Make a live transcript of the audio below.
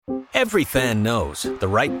Every fan knows the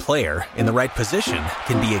right player in the right position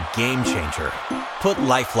can be a game changer. Put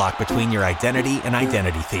LifeLock between your identity and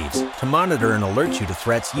identity thieves to monitor and alert you to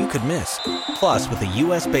threats you could miss. Plus, with a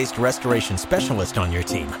U.S.-based restoration specialist on your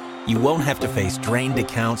team, you won't have to face drained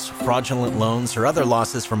accounts, fraudulent loans, or other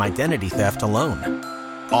losses from identity theft alone.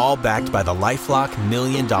 All backed by the LifeLock $1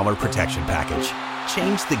 Million Protection Package.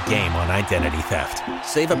 Change the game on identity theft.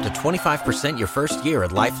 Save up to 25% your first year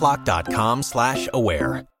at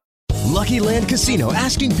LifeLock.com/aware. Lucky Land Casino,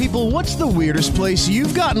 asking people, what's the weirdest place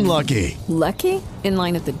you've gotten lucky? Lucky? In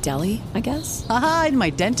line at the deli, I guess? Aha, in my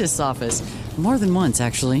dentist's office. More than once,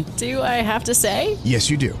 actually. Do I have to say? Yes,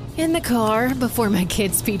 you do. In the car before my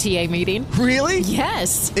kids' PTA meeting. Really?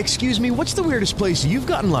 Yes. Excuse me, what's the weirdest place you've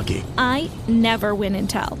gotten lucky? I never win and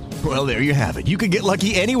tell. Well, there you have it. You can get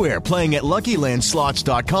lucky anywhere, playing at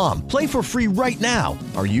LuckyLandSlots.com. Play for free right now.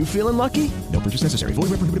 Are you feeling lucky? No purchase necessary. Void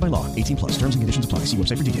where prohibited by law. 18+. Terms and conditions apply. See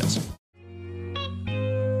website for details.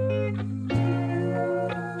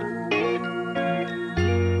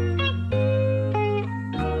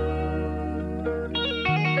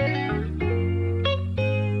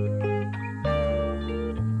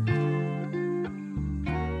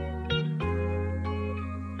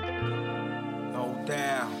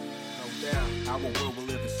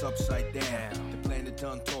 Upside down, the planet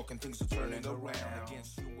done talking, things are turning around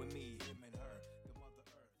against you and me, him and her, the mother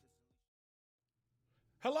earth.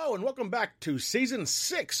 Hello and welcome back to Season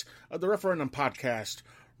 6 of the Referendum Podcast,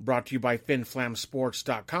 brought to you by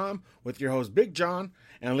FinFlamSports.com with your host Big John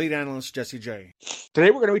and lead analyst Jesse J. Today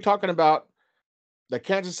we're going to be talking about the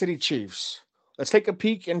Kansas City Chiefs. Let's take a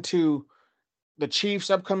peek into the Chiefs'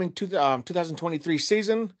 upcoming 2023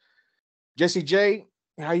 season. Jesse J,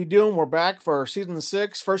 how you doing? We're back for Season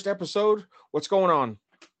 6, first episode. What's going on?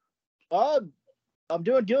 I'm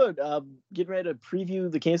doing good. Getting ready to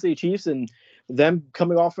preview the Kansas City Chiefs and them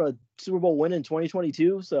coming off a Super Bowl win in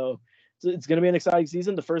 2022. So it's going to be an exciting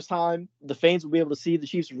season. The first time the fans will be able to see the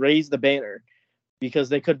Chiefs raise the banner because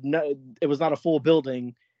they could not, it was not a full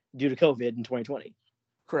building due to COVID in 2020.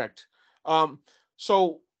 Correct.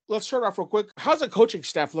 So let's start off real quick. How's the coaching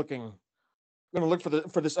staff looking? Going to look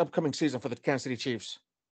for this upcoming season for the Kansas City Chiefs?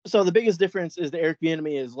 So the biggest difference is that Eric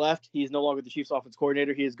Bieniemy has left. He's no longer the Chiefs offense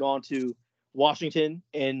coordinator. He has gone to Washington,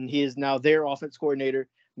 and he is now their offense coordinator.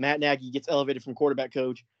 Matt Nagy gets elevated from quarterback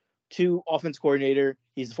coach to offense coordinator.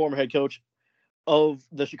 He's the former head coach of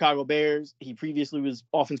the Chicago Bears. He previously was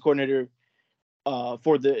offense coordinator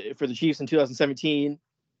for the Chiefs in 2017.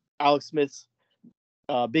 Alex Smith's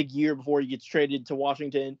big year before he gets traded to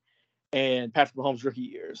Washington, and Patrick Mahomes' rookie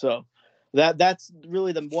year. So that's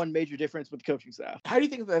really the one major difference with the coaching staff. How do you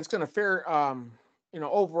think that's going to fare,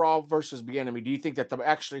 overall versus Bieniemy? Do you think that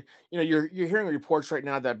you're hearing reports right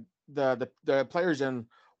now that the players in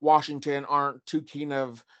Washington aren't too keen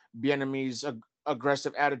of Bieniemy's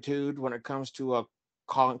aggressive attitude when it comes to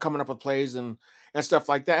coming up with plays and stuff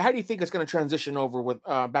like that? How do you think it's going to transition over with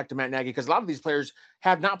back to Matt Nagy? Because a lot of these players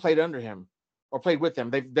have not played under him or played with him.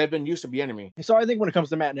 They've been used to Bieniemy. So I think when it comes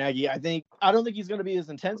to Matt Nagy, I don't think he's going to be as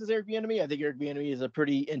intense as Eric Bieniemy. I think Eric Bieniemy is a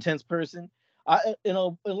pretty intense person. In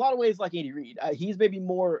a lot of ways, like Andy Reid, he's maybe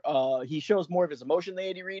more. He shows more of his emotion than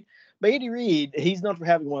Andy Reid. But Andy Reid, he's known for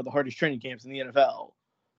having one of the hardest training camps in the NFL.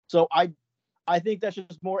 So I think that's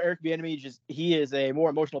just more Eric Bieniemy. Just he is a more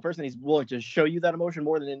emotional person. He's willing to show you that emotion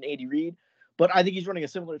more than Andy Reid. But I think he's running a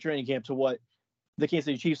similar training camp to what the Kansas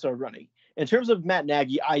City Chiefs are running. In terms of Matt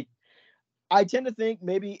Nagy, I tend to think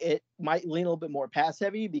maybe it might lean a little bit more pass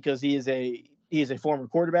heavy because he is a former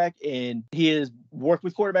quarterback and he has worked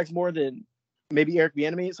with quarterbacks more than maybe Eric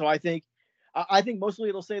Bieniemy. So I think mostly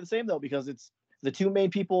it'll stay the same though, because it's the two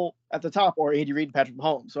main people at the top are Andy Reid and Patrick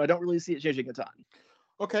Mahomes. So I don't really see it changing a ton.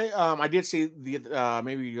 Okay. I did see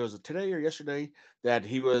maybe it was today or yesterday that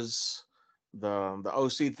he was the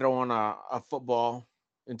OC throwing a football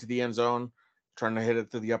into the end zone, trying to hit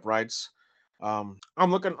it through the uprights. I'm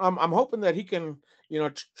hoping that he can,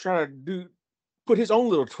 try to put his own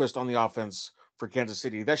little twist on the offense for Kansas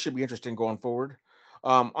City. That should be interesting going forward.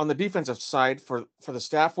 On the defensive side for the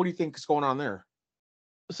staff, what do you think is going on there?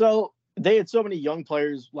 So they had so many young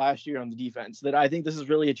players last year on the defense that I think this is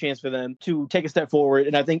really a chance for them to take a step forward.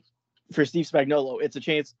 And I think for Steve Spagnuolo, it's a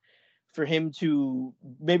chance for him to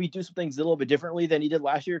maybe do some things a little bit differently than he did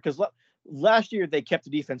last year. Because last year they kept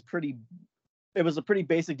the defense it was a pretty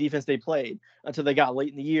basic defense they played until they got late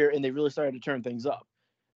in the year and they really started to turn things up.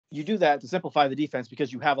 You do that to simplify the defense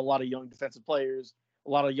because you have a lot of young defensive players, a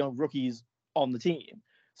lot of young rookies on the team.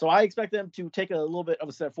 So I expect them to take a little bit of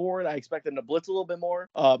a step forward. I expect them to blitz a little bit more.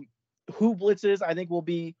 Who blitzes, I think, will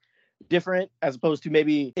be different as opposed to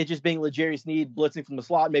maybe it just being L'Jarius Sneed blitzing from the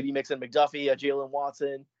slot, maybe mix in McDuffie, Jalen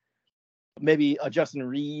Watson, maybe a Justin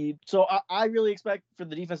Reed. So I really expect for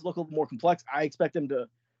the defense to look a little more complex. I expect them to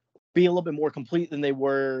be a little bit more complete than they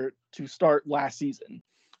were to start last season.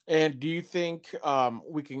 And do you think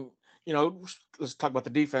we can, let's talk about the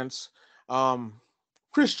defense.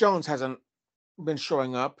 Chris Jones hasn't been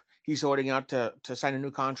showing up. He's holding out to sign a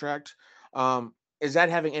new contract. Is that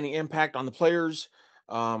having any impact on the players,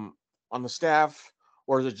 on the staff,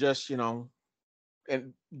 or is it just,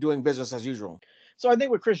 and doing business as usual? So I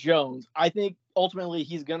think with Chris Jones, I think ultimately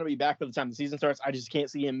he's going to be back by the time the season starts. I just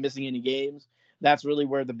can't see him missing any games. That's really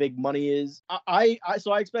where the big money is.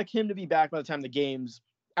 So I expect him to be back by the time the games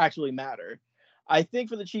actually matter. I think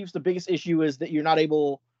for the Chiefs, the biggest issue is that you're not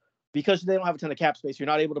able, because they don't have a ton of cap space, you're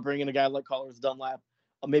not able to bring in a guy like Carlos Dunlap,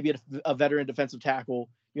 maybe a veteran defensive tackle.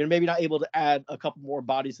 You're maybe not able to add a couple more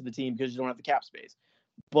bodies to the team because you don't have the cap space.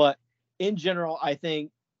 But in general, I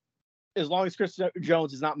think as long as Chris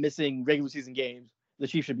Jones is not missing regular season games, the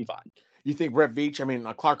Chiefs should be fine. You think Brett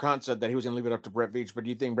Veach, Clark Hunt said that he was going to leave it up to Brett Veach, but do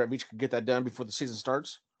you think Brett Veach could get that done before the season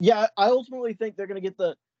starts? Yeah, I ultimately think they're going to get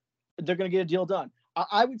a deal done.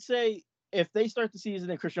 I would say if they start the season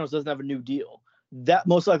and Chris Jones doesn't have a new deal, that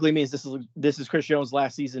most likely means this is Chris Jones'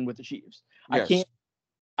 last season with the Chiefs. Yes.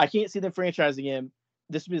 I can't see them franchising him.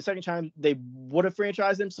 This would be the second time they would have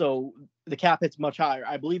franchised him, so the cap hits much higher.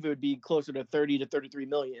 I believe it would be closer to 30 to 33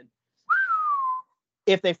 million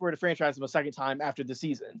if they were to franchise him a second time after the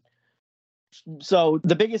season. So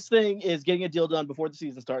the biggest thing is getting a deal done before the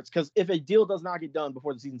season starts, because if a deal does not get done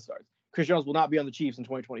before the season starts, Chris Jones will not be on the Chiefs in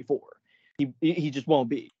 2024. He just won't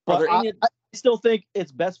be. But I still think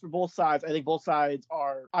it's best for both sides. I think both sides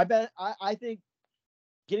are. I think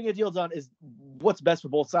getting a deal done is what's best for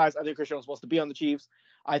both sides. I think Chris Jones wants to be on the Chiefs.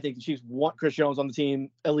 I think the Chiefs want Chris Jones on the team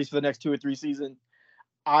at least for the next 2 or 3 seasons.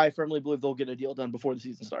 I firmly believe they'll get a deal done before the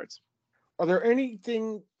season starts. Are there any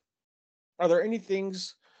things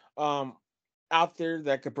out there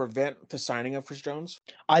that could prevent the signing of Chris Jones?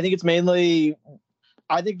 I think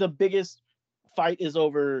the biggest fight is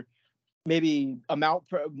over maybe amount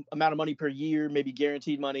of money per year, maybe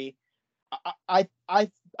guaranteed money. I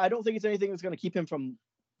don't think it's anything that's going to keep him from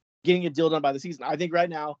getting a deal done by the season. I think right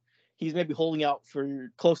now he's maybe holding out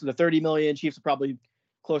for closer to 30 million. Chiefs are probably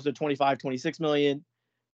closer to 25, 26 million.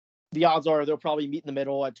 The odds are they'll probably meet in the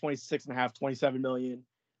middle at 26.5, 27 million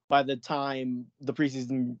by the time the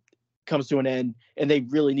preseason comes to an end, and they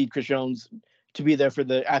really need Chris Jones to be there for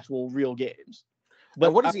the actual real games.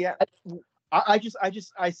 But what is he at? I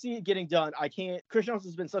see it getting done. Chris Jones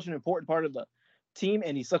has been such an important part of the team,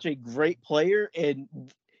 and he's such a great player, and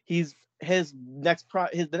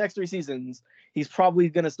the next 3 seasons, he's probably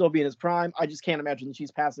going to still be in his prime. I just can't imagine the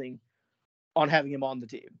Chiefs passing on having him on the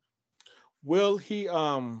team. Will he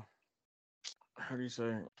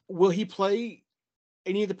will he play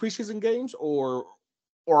any of the preseason games, or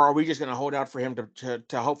are we just going to hold out for him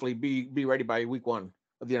to hopefully be ready by week 1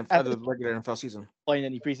 of the regular NFL season? Playing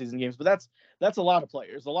any preseason games, but that's a lot of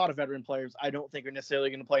players, a lot of veteran players. I don't think are necessarily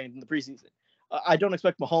going to play in the preseason. I don't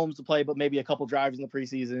expect Mahomes to play, but maybe a couple drives in the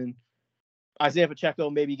preseason. Isaiah Pacheco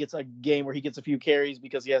maybe gets a game where he gets a few carries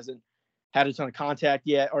because he hasn't had a ton of contact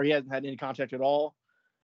yet, or he hasn't had any contact at all.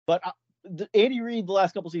 But Andy Reid the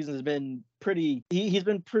last couple seasons has been he's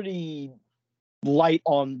been pretty light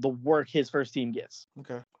on the work his first team gets.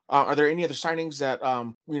 Okay. Are there any other signings that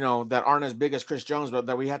that aren't as big as Chris Jones, but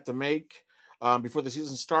that we have to make before the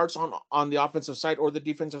season starts on the offensive side or the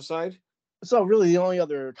defensive side? So really the only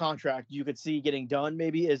other contract you could see getting done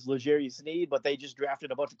maybe is L'Jarius Sneed, but they just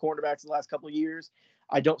drafted a bunch of cornerbacks in the last couple of years.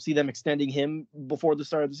 I don't see them extending him before the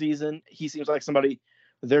start of the season. He seems like somebody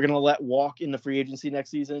they're going to let walk in the free agency next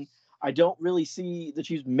season. I don't really see the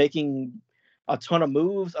Chiefs making a ton of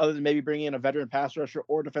moves other than maybe bringing in a veteran pass rusher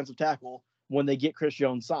or defensive tackle when they get Chris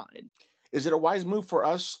Jones signed. Is it a wise move for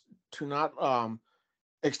us to not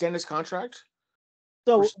extend his contract?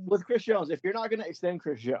 So with Chris Jones, if you're not going to extend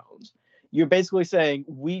Chris Jones, you're basically saying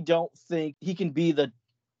we don't think he can be the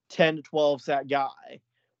 10 to 12 sack guy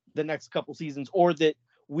the next couple seasons, or that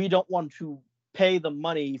we don't want to pay the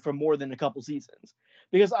money for more than a couple seasons.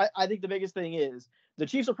 Because I think the biggest thing is the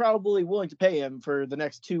Chiefs are probably willing to pay him for the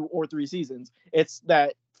next 2 or 3 seasons. It's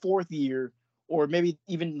that 4th year, or maybe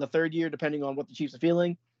even the 3rd year, depending on what the Chiefs are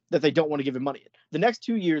feeling, that they don't want to give him money. The next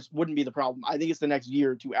 2 years wouldn't be the problem. I think it's the next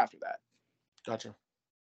year or 2 after that. Gotcha.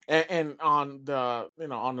 And on the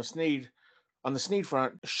on the Sneed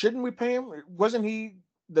front, shouldn't we pay him? Wasn't he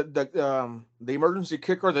the emergency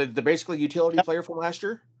kicker, the basically utility player from last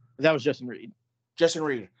year? That was Justin Reed. Justin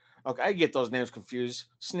Reed. Okay, I get those names confused.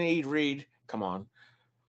 Sneed, Reed, come on.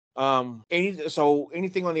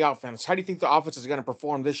 Anything on the offense? How do you think the offense is going to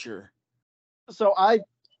perform this year? So I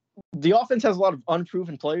the offense has a lot of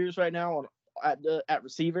unproven players right now at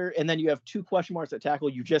receiver, and then you have 2 question marks at tackle.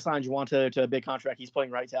 You just signed Juwan Taylor to a big contract. He's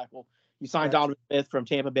playing right tackle. You signed Donovan Smith from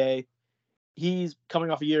Tampa Bay. He's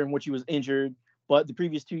coming off a year in which he was injured, but the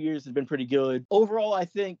previous 2 years have been pretty good. Overall, I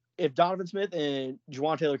think if Donovan Smith and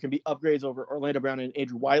Juwan Taylor can be upgrades over Orlando Brown and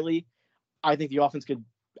Andrew Wiley, I think the offense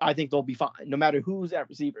I think they'll be fine, no matter who's at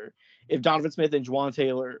receiver. If Donovan Smith and Juwan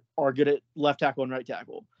Taylor are good at left tackle and right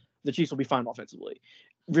tackle, the Chiefs will be fine offensively.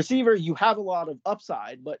 Receiver, you have a lot of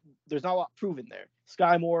upside, but there's not a lot proven there.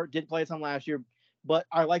 Sky Moore didn't play a ton last year, but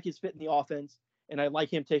I like his fit in the offense, and I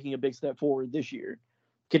like him taking a big step forward this year.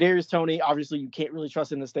 Kadarius Toney, obviously, you can't really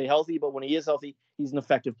trust him to stay healthy, but when he is healthy, he's an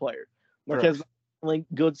effective player. Marquez,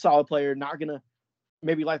 good, solid player, not going to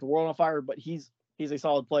maybe light the world on fire, but he's a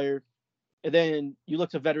solid player. And then you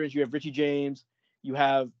look to veterans, you have Richie James, you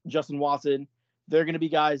have Justin Watson. They're going to be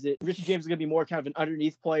guys that Richie James is going to be more kind of an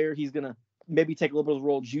underneath player. He's going to maybe take a little bit of the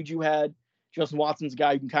role Juju had. Justin Watson's a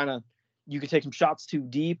guy you can take some shots too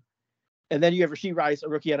deep. And then you have Rashee Rice, a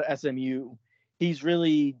rookie out of SMU. He's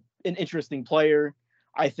really an interesting player.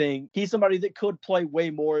 I think he's somebody that could play way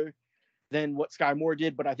more than what Sky Moore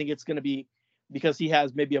did, but I think it's going to be because he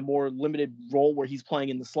has maybe a more limited role where he's playing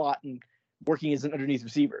in the slot and working as an underneath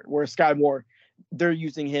receiver. Whereas Sky Moore, they're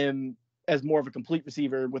using him as more of a complete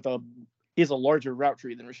receiver he has a larger route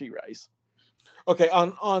tree than Rashee Rice. Okay,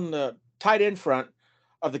 on the tight end front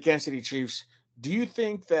of the Kansas City Chiefs, do you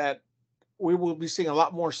think that we will be seeing a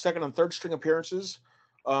lot more second and third string appearances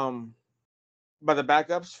by the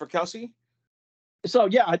backups for Kelce? So,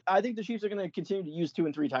 yeah, I think the Chiefs are going to continue to use 2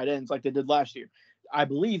 and 3 tight ends like they did last year. I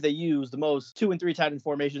believe they used the most 2 and 3 tight end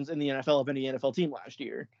formations in the NFL of any NFL team last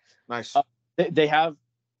year. Nice. You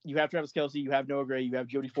have Travis Kelce, you have Noah Gray, you have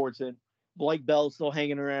Jody Fortson, Blake Bell still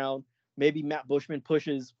hanging around. Maybe Matt Bushman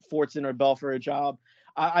pushes Fortson or Bell for a job.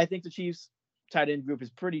 I think the Chiefs tight end group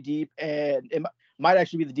is pretty deep, and it might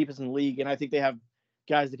actually be the deepest in the league. And I think they have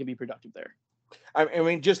guys that can be productive there. I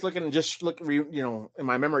mean, just looking, in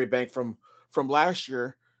my memory bank from last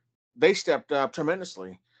year, they stepped up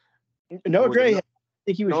tremendously. Noah Gray, I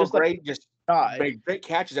think he was Noah just Gray like just made great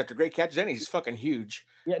catches after great catches, and he's fucking huge.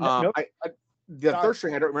 Yeah, the third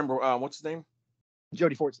string, I don't remember what's his name.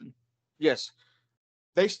 Jody Fortson. Yes,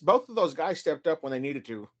 both of those guys stepped up when they needed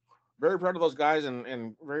to. Very proud of those guys,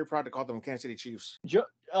 and very proud to call them Kansas City Chiefs. You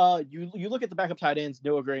look at the backup tight ends,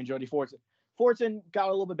 Noah Gray and Jody Fortson. Fortson got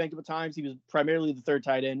a little bit banged up at times. He was primarily the third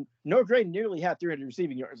tight end. Noah Gray nearly had 300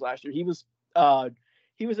 receiving yards last year. He was a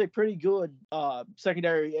pretty good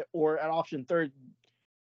secondary or at option third,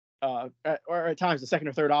 or at times the second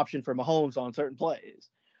or third option for Mahomes on certain plays.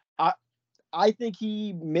 I think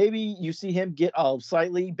maybe you see him get a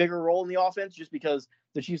slightly bigger role in the offense just because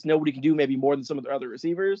the Chiefs know what he can do maybe more than some of their other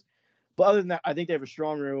receivers. But other than that, I think they have a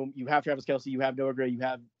strong room. You have Travis Kelce, you have Noah Gray, you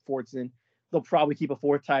have Fortson. They'll probably keep a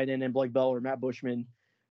fourth tight end in Blake Bell or Matt Bushman.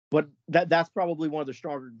 But that's probably one of the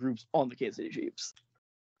stronger groups on the Kansas City Chiefs.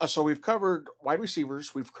 So we've covered wide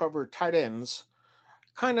receivers, we've covered tight ends,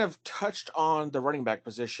 kind of touched on the running back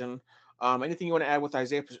position. Anything you want to add with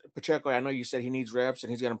Isaiah Pacheco? I know you said he needs reps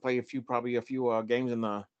and he's going to play a few games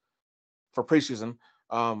for preseason.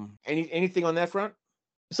 Anything on that front?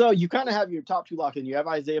 So you kind of have your top 2 locked in. You have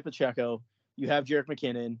Isaiah Pacheco, you have Jerick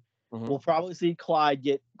McKinnon. Mm-hmm. We'll probably see Clyde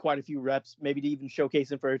get quite a few reps, maybe to even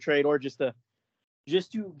showcase him for a trade or just to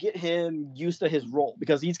get him used to his role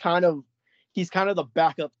because he's kind of the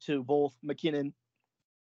backup to both McKinnon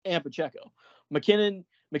and Pacheco. McKinnon's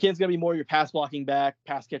going to be more your pass blocking back,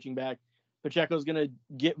 pass catching back. Pacheco's going to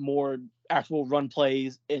get more actual run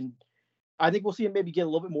plays, and I think we'll see him maybe get a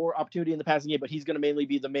little bit more opportunity in the passing game, but he's going to mainly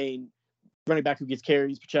be the main running back who gets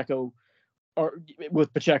carries, Pacheco, and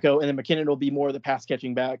then McKinnon will be more the pass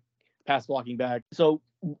catching back, pass blocking back. So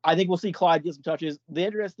I think we'll see Clyde get some touches. The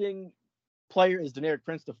interesting player is Deneric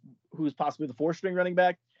Prince, who's possibly the 4th-string running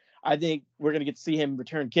back. I think we're going to get to see him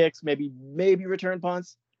return kicks, maybe return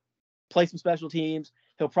punts, play some special teams.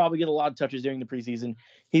 He'll probably get a lot of touches during the preseason.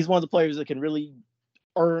 He's one of the players that can really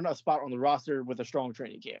earn a spot on the roster with a strong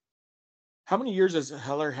training camp. How many years does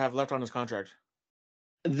Heller have left on his contract?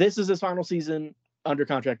 This is his final season under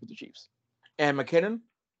contract with the Chiefs. And McKinnon?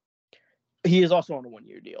 He is also on a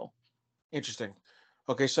 1-year deal. Interesting.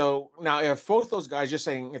 Okay, so now if both those guys, just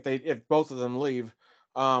saying if both of them leave,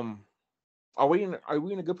 are we in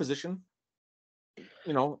a good position?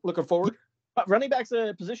 Looking forward? Running back's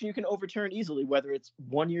a position you can overturn easily, whether it's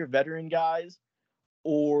 1-year veteran guys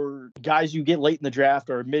or guys you get late in the draft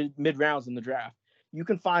or mid rounds in the draft. You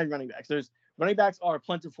can find running backs. Running backs are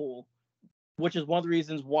plentiful, which is one of the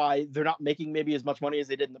reasons why they're not making maybe as much money as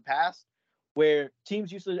they did in the past, where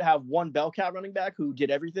teams used to have one bell cow running back who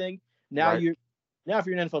did everything. Now right. Now, if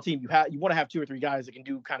you're an NFL team, you want to have 2 or 3 guys that can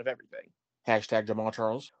do kind of everything. Hashtag Jamal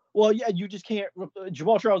Charles. Well, yeah, you just can't.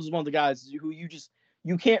 Jamal Charles is one of the guys who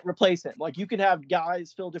you can't replace him. Like, you can have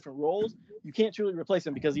guys fill different roles. You can't truly replace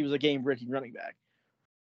him because he was a game-breaking running back.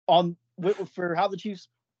 For how the Chiefs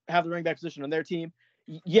have the running back position on their team,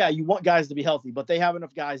 yeah, you want guys to be healthy, but they have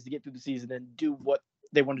enough guys to get through the season and do what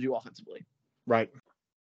they want to do offensively. Right.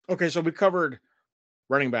 Okay, so we covered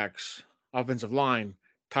running backs, offensive line,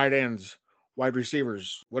 tight ends, wide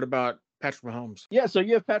receivers. What about Patrick Mahomes? Yeah, so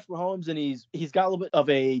you have Patrick Mahomes, and he's got a little bit of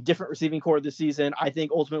a different receiving core this season. I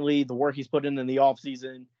think ultimately the work he's put in the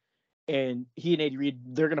offseason, and he and Andy Reid,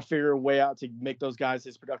 they're going to figure a way out to make those guys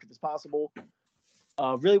as productive as possible.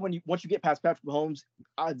 Really, once you get past Patrick Mahomes,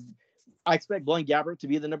 I expect Blaine Gabbert to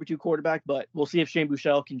be the number 2 quarterback, but we'll see if Shane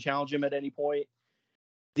Buechele can challenge him at any point.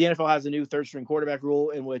 The NFL has a new third-string quarterback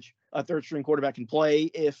rule in which a third-string quarterback can play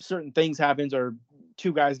if certain things happens or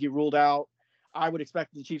 2 guys get ruled out. I would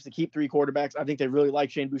expect the Chiefs to keep 3 quarterbacks. I think they really like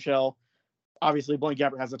Shane Buechele. Obviously, Blaine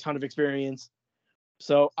Gabbert has a ton of experience.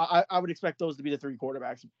 So I would expect those to be the 3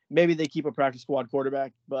 quarterbacks. Maybe they keep a practice squad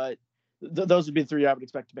quarterback, but those would be the 3 I would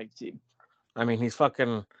expect to make the team. I mean, he's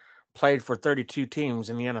fucking played for 32 teams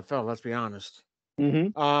in the NFL, let's be honest.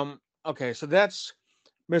 Mm-hmm. Okay, so that's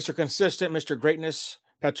Mr. Consistent, Mr. Greatness,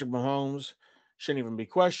 Patrick Mahomes. Shouldn't even be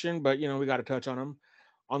questioned, but, we got to touch on him.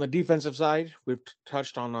 On the defensive side, we've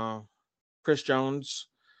touched on Chris Jones,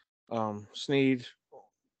 Snead.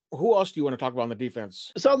 Who else do you want to talk about on the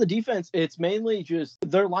defense? So on the defense, it's mainly just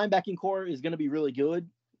their linebacking core is going to be really good.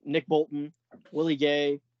 Nick Bolton, Willie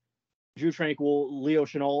Gay, Drew Tranquil, Leo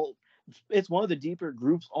Chenal. It's one of the deeper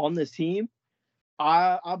groups on this team.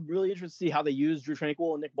 I'm really interested to see how they use Drew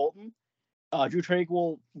Tranquil and Nick Bolton. Drew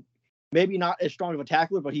Tranquil, maybe not as strong of a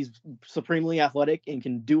tackler, but he's supremely athletic and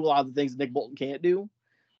can do a lot of the things that Nick Bolton can't do.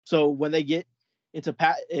 So when they get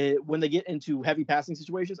into heavy passing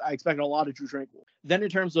situations, I expect a lot of Drew Tranquil. Then in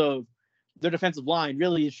terms of their defensive line,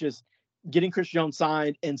 really it's just getting Chris Jones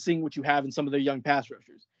signed and seeing what you have in some of their young pass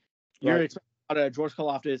rushers. You're expecting out of George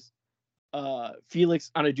Karlaftis,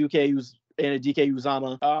 Felix Anudike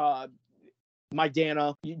Uzama, Mike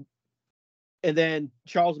Dana, and then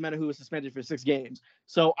Charles Omena, who was suspended for 6 games.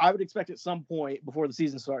 So I would expect at some point before the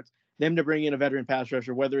season starts, them to bring in a veteran pass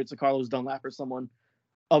rusher, whether it's a Carlos Dunlap or someone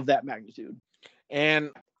of that magnitude.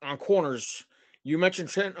 And on corners, you mentioned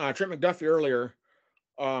Trent McDuffie earlier.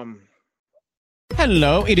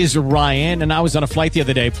 Hello, it is Ryan, and I was on a flight the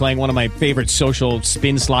other day playing one of my favorite social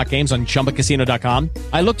spin slot games on ChumbaCasino.com.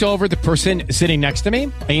 I looked over at the person sitting next to me,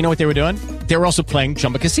 and you know what they were doing? They were also playing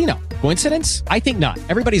Chumba Casino. Coincidence? I think not.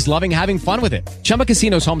 Everybody's loving having fun with it. Chumba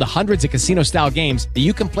Casino is home to hundreds of casino-style games that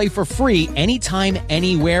you can play for free anytime,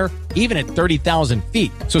 anywhere, even at 30,000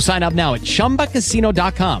 feet. So sign up now at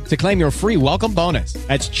ChumbaCasino.com to claim your free welcome bonus.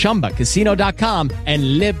 That's ChumbaCasino.com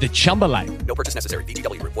and live the Chumba life. No purchase necessary.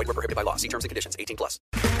 VGW. Void where prohibited by law. See terms and conditions. 18+.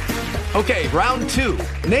 Okay, round 2.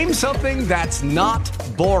 Name something that's not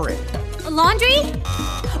boring. A laundry?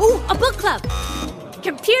 Ooh, a book club.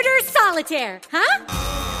 Computer solitaire, huh?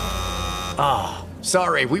 Ah,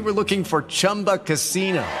 sorry, we were looking for Chumba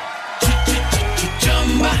Casino.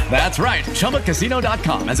 That's right,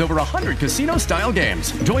 ChumbaCasino.com has over 100 casino-style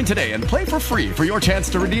games. Join today and play for free for your chance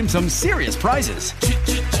to redeem some serious prizes.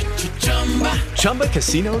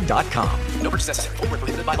 ChumbaCasino.com. No purchase necessary. Void where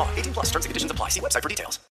prohibited by law. 18+. Terms and conditions apply. See website for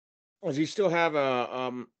details. Does he still have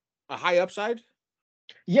a high upside?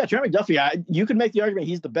 Yeah, Trent McDuffie, you could make the argument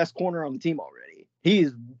he's the best corner on the team already. He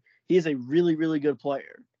is a really, really good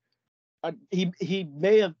player. He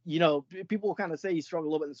may have, people will kind of say he struggled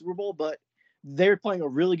a little bit in the Super Bowl, but they're playing a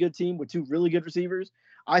really good team with 2 really good receivers.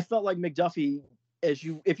 I felt like McDuffie, if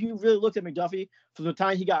you really looked at McDuffie from the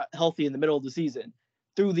time he got healthy in the middle of the season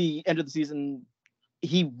through the end of the season,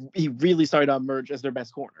 he really started to emerge as their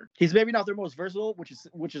best corner. He's maybe not their most versatile,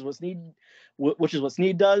 which is what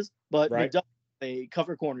Snead does, but right. McDuffie, a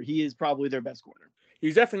cover corner, he is probably their best corner.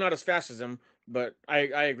 He's definitely not as fast as him, but I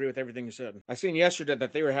agree with everything you said. I seen yesterday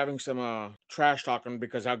that they were having some trash talking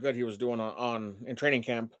because how good he was doing in training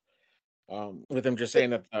camp. With him just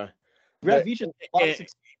saying that Brett Veach had a lot of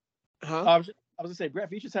success. I was gonna say Brett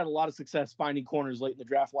Veach has had a lot of success finding corners late in the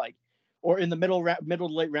draft, or in the middle to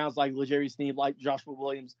late rounds, like L'Jarius Sneed, like Joshua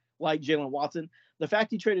Williams, like Jalen Watson. The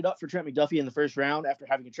fact he traded up for Trent McDuffie in the first round after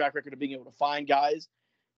having a track record of being able to find guys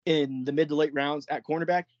in the mid to late rounds at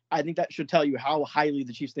cornerback, I think that should tell you how highly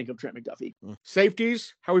the Chiefs think of Trent McDuffie.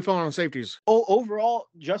 Safeties? How are we feeling on safeties? Overall,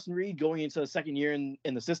 Justin Reed going into the second year in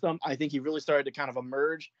the system, I think he really started to kind of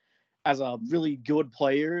emerge as a really good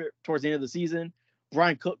player towards the end of the season.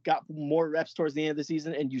 Brian Cook got more reps towards the end of the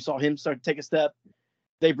season, and you saw him start to take a step.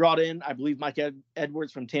 They brought in, I believe, Mike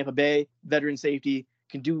Edwards from Tampa Bay, veteran safety,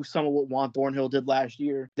 can do some of what Juan Thornhill did last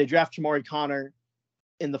year. They draft Shamari Connor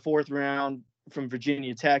in the 4th round from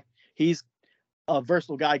Virginia Tech. He's a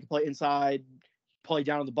versatile guy, can play inside, play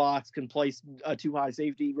down in the box, can play a 2-high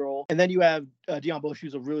safety role. And then you have Deion Bush,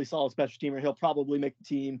 who's a really solid special teamer. He'll probably make the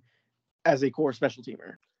team as a core special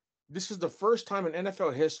teamer. This is the first time in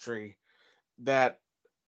NFL history that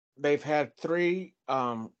they've had 3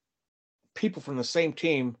 people from the same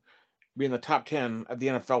team be in the top 10 of the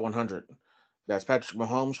NFL 100. That's Patrick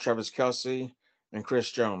Mahomes, Travis Kelce, and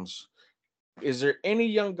Chris Jones. Is there any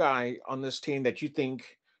young guy on this team that you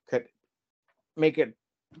think could make it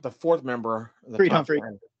the 4th member? Creed Humphrey.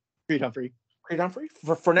 Creed Humphrey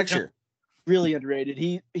for next year. Really underrated.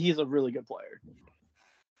 He's a really good player.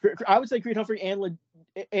 I would say Creed Humphrey and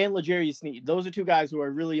L'Jarius Sneed. Those are 2 guys who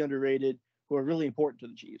are really underrated, who are really important to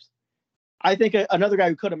the Chiefs. I think another guy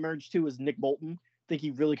who could emerge too is Nick Bolton. I think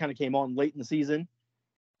he really kind of came on late in the season.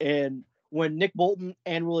 And when Nick Bolton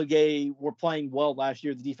and Willie Gay were playing well last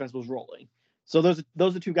year, the defense was rolling. So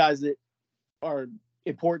those are 2 guys that are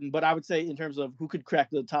important. But I would say in terms of who could crack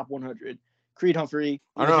the top 100, Creed Humphrey.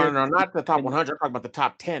 Oh, no, not the top 100. I'm talking about the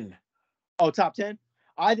top 10. Oh, top 10?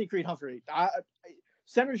 I think Creed Humphrey.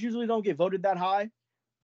 Centers usually don't get voted that high,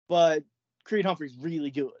 but Creed Humphrey's really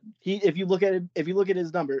good. If you look at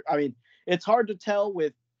his number, I mean, it's hard to tell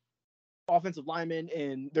with offensive linemen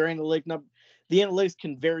and their analytic number. The analytics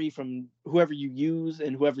can vary from whoever you use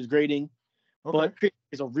and whoever's grading, but Creed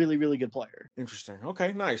is a really, really good player. Interesting.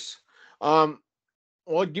 Okay, nice. Well,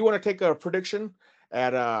 do you want to take a prediction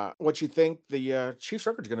at what you think the Chiefs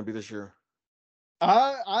record is going to be this year?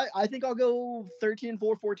 I think I'll go 13-4,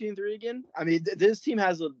 14-3 again. I mean, this team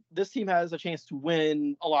has a chance to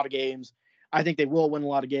win a lot of games. I think they will win a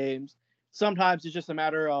lot of games. Sometimes it's just a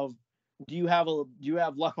matter of do you have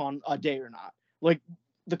luck on a day or not? Like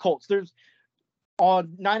the Colts,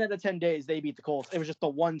 on 9 out of 10 days they beat the Colts. It was just the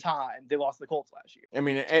one time they lost the Colts last year. I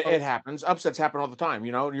mean, it happens. Upsets happen all the time.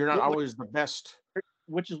 You know, you're not always the best.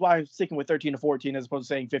 Which is why I'm sticking with 13-14 as opposed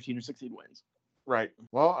to saying 15 or 16 wins. Right.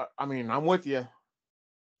 Well, I mean, I'm with you.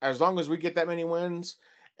 As long as we get that many wins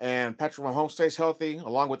and Patrick Mahomes stays healthy,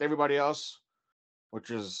 along with everybody else,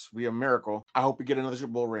 which is be a miracle, I hope we get another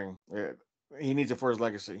Super Bowl ring. He needs it for his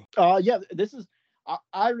legacy. Yeah, this is.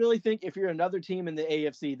 I really think if you're another team in the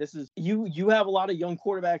AFC, this is you have a lot of young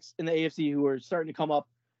quarterbacks in the AFC who are starting to come up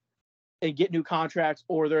and get new contracts,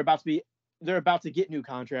 or they're about to get new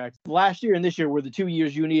contracts. Last year and this year were the 2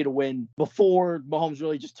 years you needed to win before Mahomes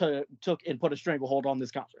really just took and put a stranglehold on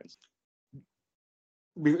this conference.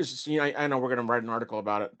 Because, I know we're going to write an article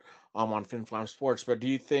about it on FinFlam Sports, but do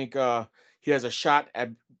you think he has a shot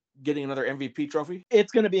at getting another MVP trophy?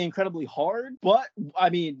 It's going to be incredibly hard, but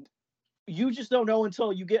I mean, you just don't know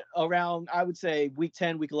until you get around, I would say, week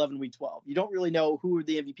 10, week 11, week 12. You don't really know who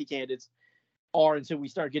the MVP candidates are until we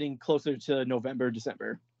start getting closer to November,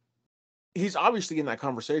 December. He's obviously in that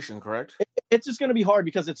conversation, correct? It's just going to be hard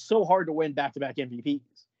because it's so hard to win back-to-back MVPs.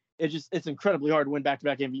 It's incredibly hard to win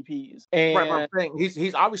back-to-back MVPs. And right, I'm saying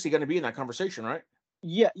he's obviously going to be in that conversation, right?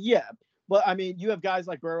 Yeah. But I mean, you have guys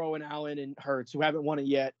like Burrow and Allen and Hurts who haven't won it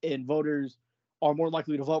yet, and voters are more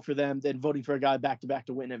likely to vote for them than voting for a guy back-to-back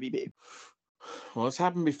to win MVP. Well, it's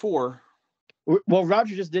happened before. Well,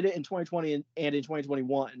 Rodgers just did it in 2020 and in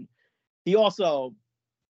 2021. He also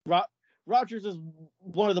Rodgers is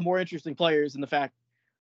one of the more interesting players in the fact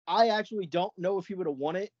I actually don't know if he would have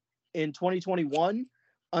won it in 2021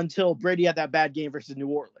 until Brady had that bad game versus New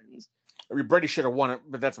Orleans. I mean, Brady should have won it,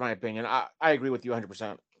 but that's my opinion. I agree with you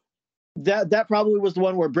 100%. That probably was the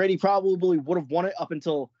one where Brady probably would have won it up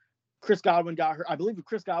until Chris Godwin got hurt. I believe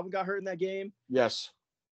Chris Godwin got hurt in that game. Yes.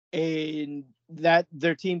 And that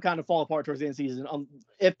their team kind of fall apart towards the end of the season.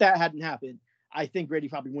 If that hadn't happened, I think Brady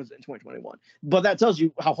probably wins it in 2021. But that tells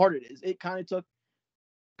you how hard it is. It kind of took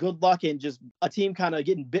good luck and just a team kind of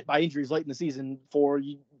getting bit by injuries late in the season for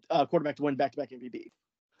a quarterback to win back-to-back MVP.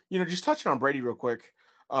 Just touching on Brady real quick,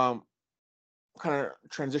 kind of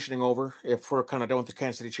transitioning over, if we're kind of done with the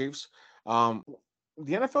Kansas City Chiefs, the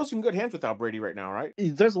NFL's in good hands without Brady right now, right?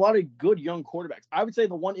 There's a lot of good young quarterbacks. I would say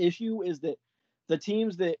the one issue is that the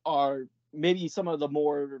teams that are maybe some of the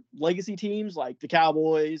more legacy teams, like the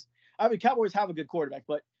Cowboys. I mean, Cowboys have a good quarterback,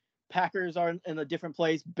 but Packers are in a different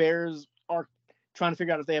place. Bears are trying to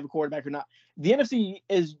figure out if they have a quarterback or not. The NFC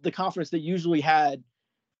is the conference that usually had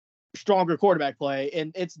stronger quarterback play,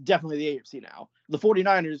 and it's definitely the AFC now. The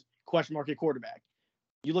 49ers, question mark at quarterback.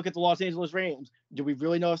 You look at the Los Angeles Rams. Do we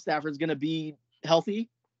really know if Stafford's going to be healthy?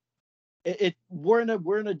 We're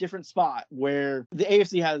in a different spot where the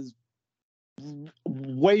AFC has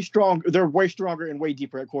way stronger. They're way stronger and way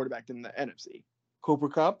deeper at quarterback than the NFC. Cooper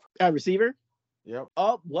Cup. Receiver. Yep.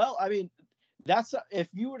 Well, I mean, that's if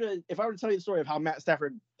I were to tell you the story of how Matt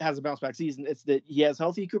Stafford has a bounce back season, it's that he has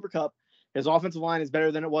healthy Cooper Cup. His offensive line is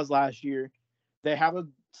better than it was last year. They have a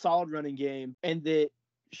solid running game, and that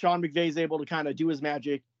Sean McVay is able to kind of do his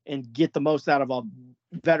magic and get the most out of a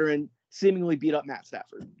veteran, seemingly beat up Matt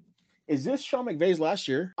Stafford. Is this Sean McVay's last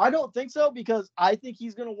year? I don't think so, because I think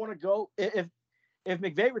he's going to want to go. If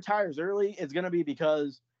McVay retires early, it's going to be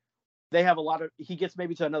because they have he gets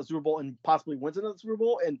maybe to another Super Bowl and possibly wins another Super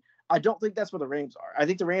Bowl. And I don't think that's where the Rams are. I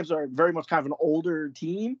think the Rams are very much kind of an older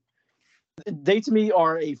team. They, to me,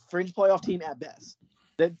 are a fringe playoff team at best.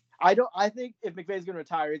 I think if McVay's going to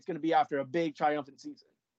retire, it's going to be after a big triumphant season.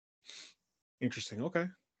 Interesting. Okay.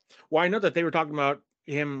 Well, I know that they were talking about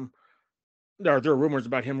him. There are rumors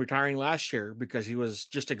about him retiring last year because he was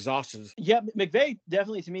just exhausted. Yeah, McVay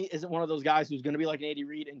definitely, to me, isn't one of those guys who's going to be like an Andy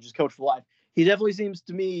Reid and just coach for life. He definitely seems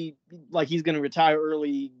to me like he's going to retire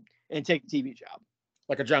early and take the TV job.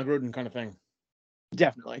 Like a John Gruden kind of thing.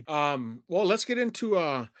 Definitely. Well, let's get into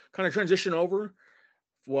kind of transition over.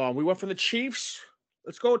 Well, we went from the Chiefs.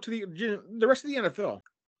 Let's go to the rest of the NFL.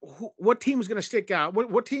 What team is going to stick out?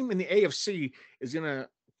 What team in the AFC is going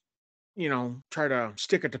to, try to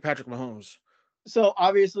stick it to Patrick Mahomes? So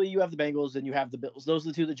obviously you have the Bengals and you have the Bills. Those are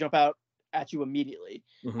the two that jump out at you immediately.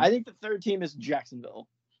 Mm-hmm. I think the third team is Jacksonville.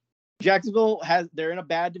 They're in a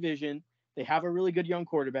bad division. They have a really good young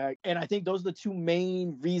quarterback. And I think those are the two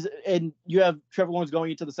main reasons. And you have Trevor Lawrence going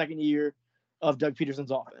into the second year of Doug Peterson's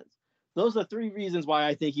offense. Those are the three reasons why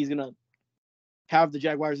I think he's going to have the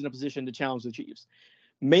Jaguars in a position to challenge the Chiefs.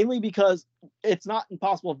 Mainly because it's not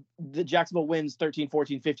impossible that Jacksonville wins 13,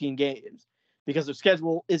 14, 15 games because their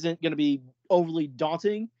schedule isn't going to be overly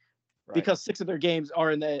daunting because 6 of their games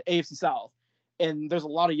are in the AFC South. And there's a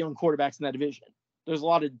lot of young quarterbacks in that division. There's a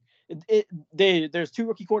lot of there's 2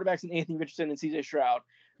 rookie quarterbacks in Anthony Richardson and CJ Stroud.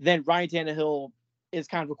 Then Ryan Tannehill is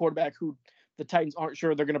kind of a quarterback who the Titans aren't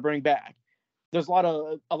sure they're going to bring back. There's a lot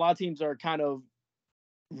of teams are kind of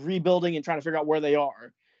rebuilding and trying to figure out where they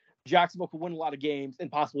are. Jacksonville could win a lot of games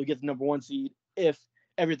and possibly get the number 1 seed if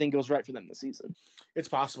everything goes right for them this season. It's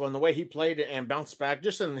possible. And the way he played and bounced back,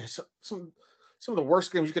 just in some of the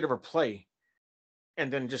worst games you could ever play,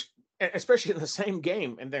 and then just, especially in the same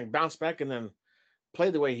game, and then bounce back and then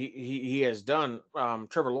play the way he has done.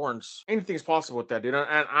 Trevor Lawrence, anything is possible with that, dude.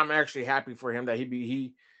 And I'm actually happy for him that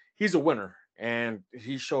he's a winner, and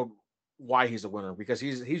he showed why he's a winner because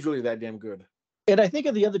he's really that damn good. And I think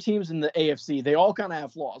of the other teams in the AFC, they all kind of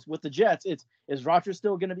have flaws. With the Jets, is Rodgers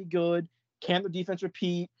still going to be good? Can their defense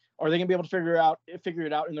repeat? Are they going to be able to figure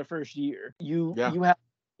it out in their first year? You have a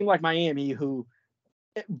team like Miami, who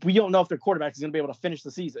we don't know if their quarterback is going to be able to finish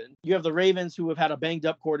the season. You have the Ravens, who have had a banged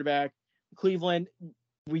up quarterback. Cleveland,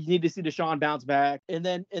 we need to see Deshaun bounce back. And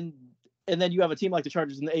then you have a team like the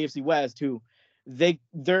Chargers in the AFC West, who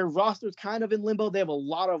their roster's kind of in limbo. They have a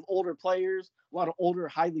lot of older players, a lot of older,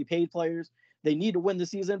 highly paid players. They need to win the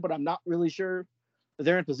season, but I'm not really sure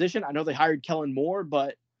they're in position. I know they hired Kellen Moore,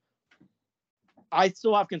 but I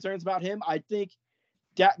still have concerns about him. I think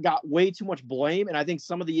Dak got way too much blame, and I think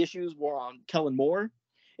some of the issues were on Kellen Moore.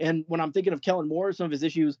 And when I'm thinking of Kellen Moore, some of his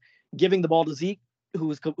issues, giving the ball to Zeke, who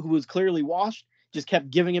was clearly washed, just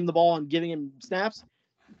kept giving him the ball and giving him snaps,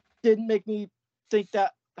 didn't make me think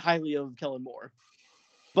that highly of Kellen Moore.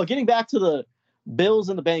 But getting back to the Bills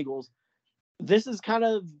and the Bengals, this is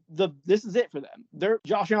it for them.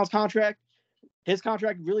 Josh Allen's contract, his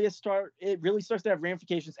contract really starts to have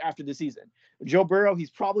ramifications after the season. Joe Burrow,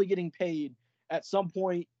 he's probably getting paid at some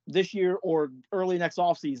point this year or early next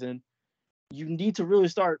offseason. You need to really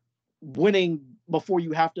start winning before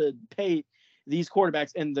you have to pay these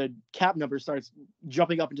quarterbacks and the cap number starts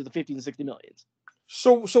jumping up into the 50 and 60 millions.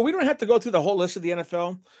 So we don't have to go through the whole list of the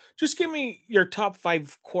NFL. Just give me your top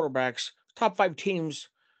 5 quarterbacks, top 5 teams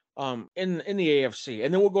in the AFC,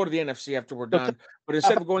 and then we'll go to the NFC after we're done. But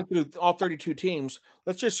instead of going through all 32 teams,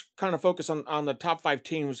 let's just kind of focus on the top 5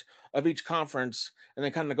 teams of each conference and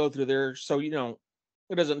then kind of go through there so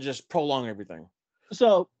it doesn't just prolong everything.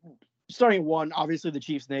 So starting 1, obviously the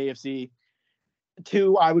Chiefs in the AFC.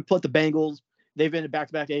 2, I would put the Bengals. They've been in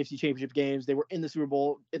back-to-back AFC championship games. They were in the Super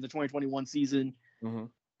Bowl in the 2021 season. Mm-hmm.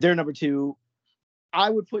 They're number 2. I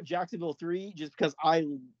would put Jacksonville 3 just because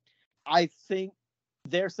I think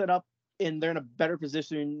they're set up and they're in a better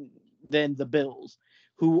position than the Bills,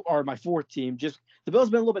 who are my 4th team. Just the Bills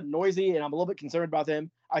have been a little bit noisy, and I'm a little bit concerned about them.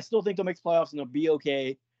 I still think they'll make playoffs and they'll be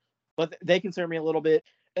okay, but they concern me a little bit.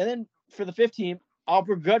 And then for the 5th team, I'll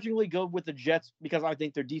begrudgingly go with the Jets because I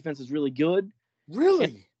think their defense is really good. Really?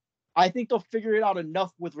 And I think they'll figure it out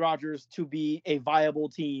enough with Rodgers to be a viable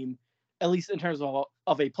team, at least in terms of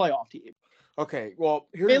a playoff team. Okay, well,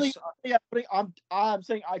 Mainly, here's I'm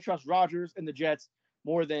saying I trust Rodgers and the Jets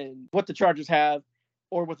more than what the Chargers have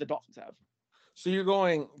or what the Dolphins have. so you're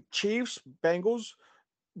going Chiefs, Bengals,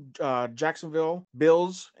 Jacksonville,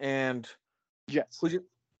 Bills, and Jets. who's your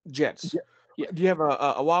Jets? Yeah. Do you have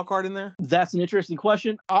a wild card in there? That's an interesting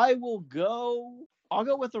question. I'll go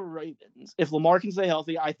with the Ravens. If Lamar can stay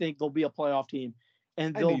healthy, I think they'll be a playoff team.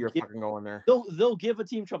 And I knew you were fucking going there. They'll give a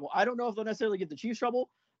team trouble. I don't know if they'll necessarily give the Chiefs trouble.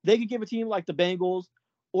 They could give a team like the Bengals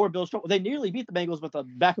or Bills trouble. They nearly beat the Bengals with a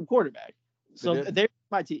backup quarterback. So they're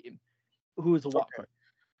my team. Who is a wild card?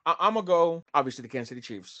 I'm gonna go obviously the Kansas City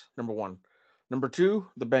Chiefs, number 1. Number 2,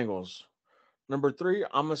 the Bengals. Number 3,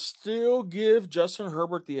 I'm gonna still give Justin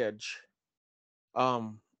Herbert the edge.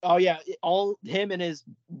 Oh yeah, all him and his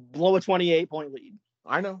below a 28-point lead.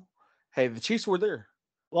 I know. Hey, the Chiefs were there.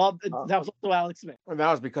 Well, that was also Alex Smith. And that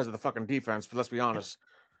was because of the fucking defense, but let's be honest.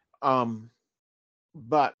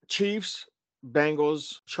 But Chiefs,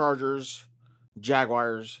 Bengals, Chargers,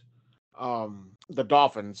 Jaguars, the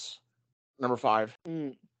Dolphins, number 5.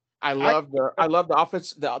 I love the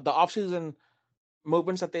offense, the offseason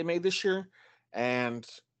movements that they made this year, and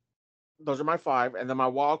those are my 5. And then my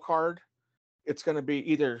wild card, it's going to be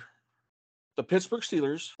either the Pittsburgh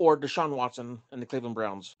Steelers or Deshaun Watson and the Cleveland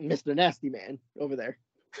Browns. Mr. Nasty Man over there.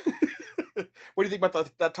 What do you think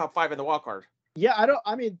about that top 5 in the wild card? Yeah,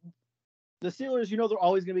 I mean, the Steelers, they're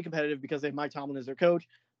always going to be competitive because they have Mike Tomlin as their coach.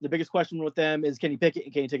 The biggest question with them is, can he pick it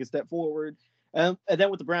and can he take a step forward? And then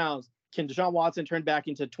with the Browns, can Deshaun Watson turn back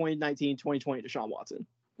into 2019, 2020 Deshaun Watson?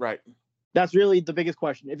 Right. That's really the biggest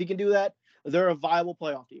question. If he can do that, they're a viable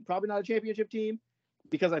playoff team. Probably not a championship team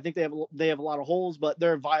because I think they have a lot of holes, but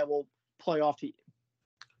they're a viable playoff team.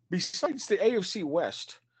 Besides the AFC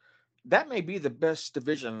West, that may be the best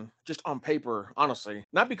division just on paper, honestly.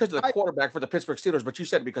 Not because of the quarterback for the Pittsburgh Steelers, but you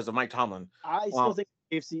said because of Mike Tomlin. I still think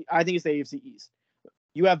AFC. I think it's the AFC East.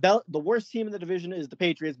 You have the worst team in the division is the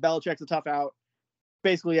Patriots. Belichick's a tough out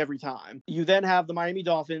basically every time. You then have the Miami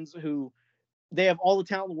Dolphins, who they have all the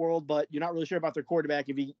talent in the world, but you're not really sure about their quarterback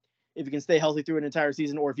if he can stay healthy through an entire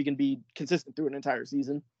season or if he can be consistent through an entire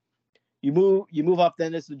season. You move up,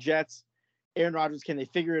 then it's the Jets. Aaron Rodgers, can they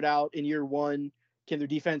figure it out in year 1? Can their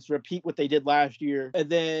defense repeat what they did last year? And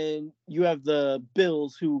then you have the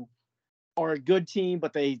Bills, who are a good team,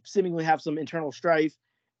 but they seemingly have some internal strife,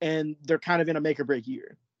 and they're kind of in a make or break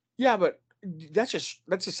year. Yeah, but that's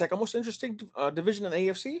the second most interesting division in the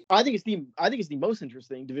AFC. I think it's the most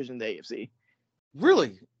interesting division in the AFC.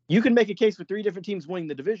 Really? You can make a case for 3 different teams winning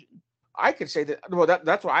the division. I could say that. Well,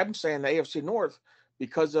 that's why I'm saying the AFC North,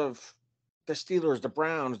 because of the Steelers, the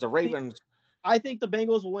Browns, the Ravens. I think the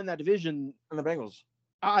Bengals will win that division. And the Bengals.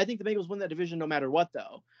 I think the Bengals win that division no matter what,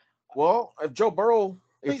 though. Well, if Joe Burrow,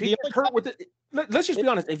 if he gets hurt with it, let's just be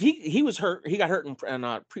honest. If he was hurt, he got hurt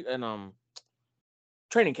in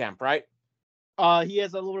training camp, right? He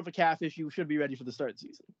has a little bit of a calf issue. Should be ready for the start of the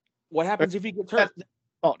season. What happens if he gets hurt?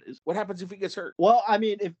 Oh, it is. What happens if he gets hurt? Well, I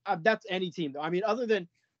mean, if that's any team, though. I mean, other than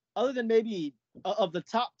maybe of the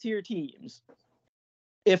top tier teams,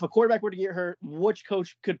 if a quarterback were to get hurt, which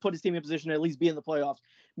coach could put his team in position to at least be in the playoffs?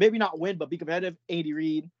 Maybe not win, but be competitive. Andy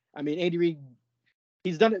Reid. I mean, Andy Reid,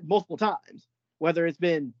 he's done it multiple times, whether it's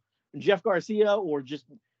been Jeff Garcia or just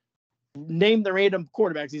name the random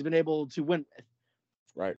quarterbacks he's been able to win with.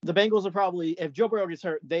 Right. The Bengals are probably, if Joe Burrow gets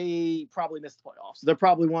hurt, they probably miss the playoffs. They're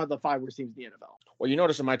probably one of the 5 worst teams in the NFL. Well, you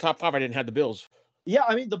notice in my top 5, I didn't have the Bills. Yeah,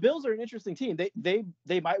 I mean, the Bills are an interesting team. They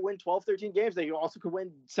might win 12, 13 games. They also could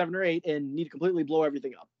win 7 or 8 and need to completely blow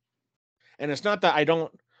everything up. And it's not that I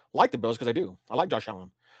don't like the Bills, because I do. I like Josh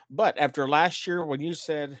Allen. But after last year, when you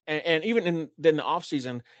said, and even in the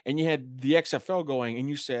offseason, and you had the XFL going, and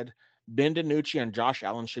you said Ben DiNucci and Josh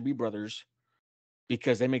Allen should be brothers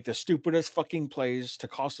because they make the stupidest fucking plays to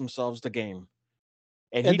cost themselves the game.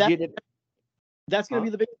 And he did it. That's going to be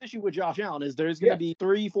the biggest issue with Josh Allen is there's going to be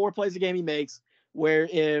 3-4 plays a game he makes where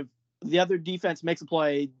if the other defense makes a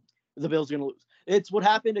play, the Bills are going to lose. That's what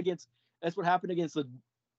happened against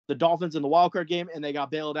the Dolphins in the wild card game, and they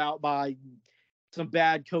got bailed out by some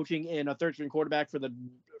bad coaching and a third-string quarterback for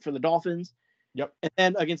the Dolphins. Yep. And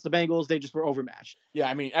then against the Bengals, they just were overmatched. Yeah,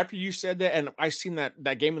 I mean, after you said that, and I seen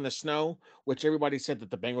that game in the snow, which everybody said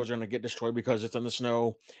that the Bengals are going to get destroyed because it's in the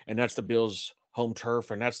snow, and that's the Bills' home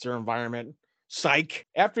turf, and that's their environment. Psych.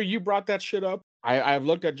 After you brought that shit up, I've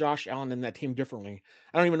looked at Josh Allen and that team differently.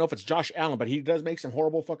 I don't even know if it's Josh Allen, but he does make some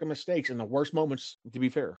horrible fucking mistakes in the worst moments, to be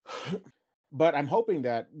fair. But I'm hoping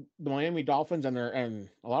that the Miami Dolphins and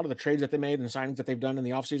a lot of the trades that they made and signings that they've done in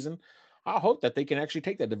the offseason, I hope that they can actually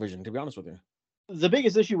take that division, to be honest with you. The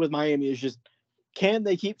biggest issue with Miami is just can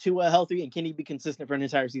they keep Tua healthy and can he be consistent for an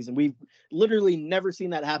entire season? We've literally never seen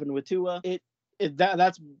that happen with Tua.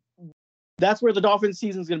 That's where the Dolphins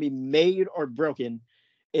season is going to be made or broken.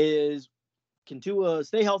 Is can Tua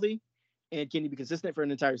stay healthy and can he be consistent for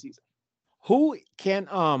an entire season? Who's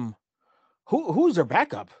their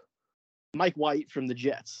backup? Mike White from the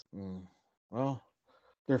Jets. Well,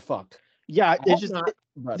 they're fucked. Yeah, it's just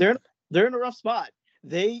but they're in a rough spot.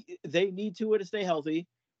 They need Tua to stay healthy,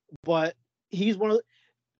 but he's one of the,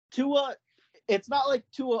 Tua. It's not like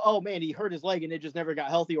Tua. Oh man, he hurt his leg and it just never got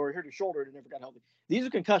healthy, or he hurt his shoulder and it never got healthy. These are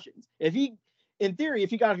concussions. In theory, if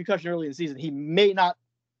he got a concussion early in the season, he may not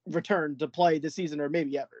return to play this season or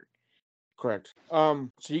maybe ever. Correct. So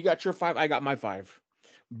you got your 5. I got my 5.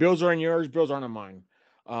 Bills are in yours. Bills aren't in mine.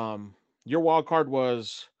 Your wild card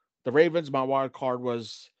was the Ravens. My wild card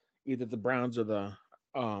was either the Browns or the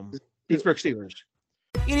Pittsburgh Steelers.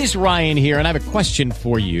 It is Ryan here, and I have a question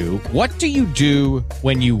for you. What do you do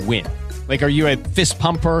when you win? Like, are you a fist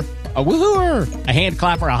pumper, a woohooer, a hand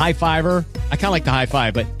clapper, a high fiver? I kind of like the high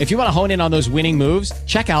five, but if you want to hone in on those winning moves,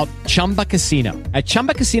 check out Chumba Casino. At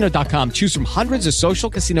ChumbaCasino.com, choose from hundreds of social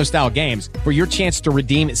casino-style games for your chance to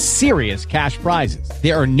redeem serious cash prizes.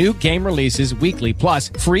 There are new game releases weekly, plus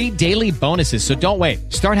free daily bonuses. So don't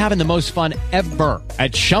wait. Start having the most fun ever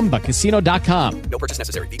at ChumbaCasino.com. No purchase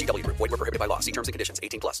necessary. VGW Group. Void where prohibited by law. See terms and conditions.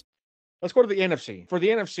 18+. Let's go to the NFC. For the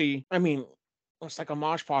NFC, I mean, it's like a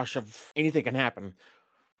mosh posh of anything can happen,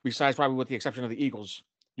 besides probably with the exception of the Eagles.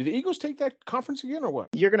 Do the Eagles take that conference again or what?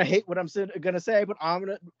 You're gonna hate what I'm gonna say, but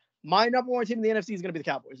my number one team in the NFC is gonna be the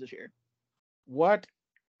Cowboys this year. What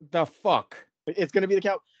the fuck? It's gonna be the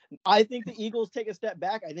Cowboys. I think the Eagles take a step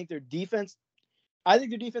back. I think their defense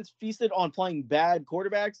feasted on playing bad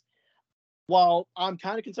quarterbacks. While I'm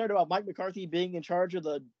kind of concerned about Mike McCarthy being in charge of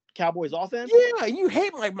the Cowboys offense. Yeah, you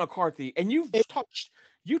hate Mike McCarthy, and you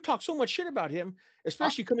talk so much shit about him,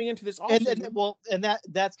 especially coming into this offseason. And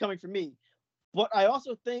that's coming from me. But I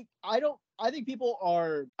also think I think people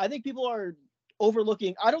are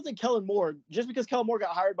overlooking. I don't think Kellen Moore, just because Kellen Moore got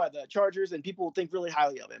hired by the Chargers and people think really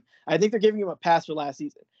highly of him, I think they're giving him a pass for last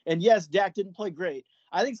season. And yes, Dak didn't play great.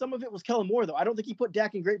 I think some of it was Kellen Moore, though. I don't think he put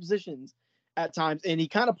Dak in great positions at times, and he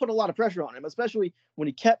kind of put a lot of pressure on him, especially when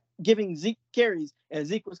he kept giving Zeke carries, and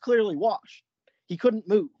Zeke was clearly washed. He couldn't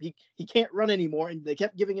move. He can't run anymore, and they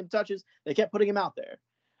kept giving him touches. They kept putting him out there.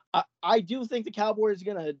 I do think the Cowboys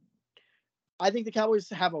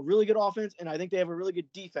have a really good offense, and I think they have a really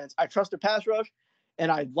good defense. I trust their pass rush,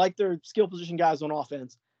 and I like their skill position guys on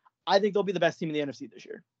offense. I think they'll be the best team in the NFC this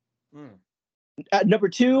year. At number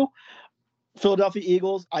 2, Philadelphia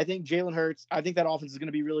Eagles. I think Jalen Hurts. I think that offense is going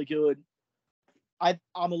to be really good. I'm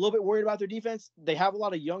a little bit worried about their defense. They have a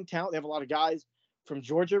lot of young talent. They have a lot of guys from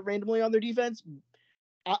Georgia randomly on their defense.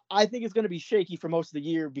 I think it's going to be shaky for most of the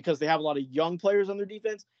year because they have a lot of young players on their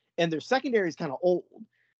defense, and their secondary is kind of old.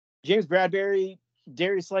 James Bradbury,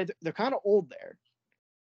 Darius Slade, they're kind of old there.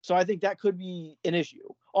 So I think that could be an issue.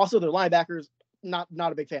 Also, their linebackers, not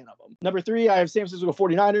a big fan of them. Number 3, I have San Francisco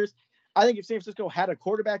 49ers. I think if San Francisco had a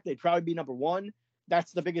quarterback, they'd probably be number 1.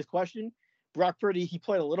 That's the biggest question. Brock Purdy, he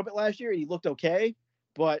played a little bit last year and he looked okay,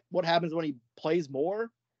 but what happens when he plays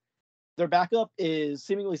more? Their backup is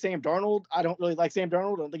seemingly Sam Darnold. I don't really like Sam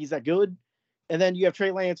Darnold. I don't think he's that good. And then you have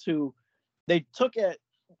Trey Lance, who they took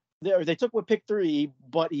with pick 3,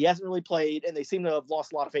 but he hasn't really played, and they seem to have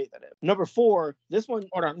lost a lot of faith in him. Number 4, this one.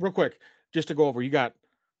 Hold on, real quick, just to go over. You got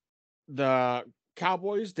the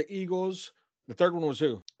Cowboys, the Eagles. The third one was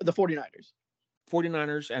who? The 49ers.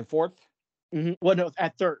 49ers and 4th? Mm-hmm. Well, no,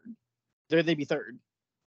 at 3rd. They'd be 3rd.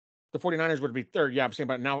 The 49ers would be 3rd. Yeah, I'm saying,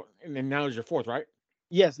 but now is your 4th, right?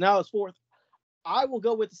 Yes, now it's 4th. I will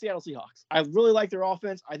go with the Seattle Seahawks. I really like their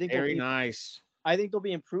offense. I think very nice. I think they'll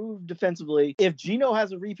be improved defensively. If Geno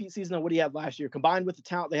has a repeat season of what he had last year, combined with the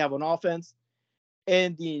talent they have on offense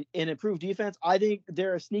and an improved defense, I think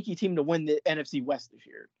they're a sneaky team to win the NFC West this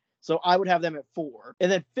year. So I would have them at 4.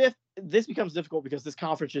 And then 5th, this becomes difficult because this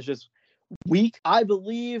conference is just weak. I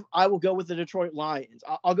believe I will go with the Detroit Lions.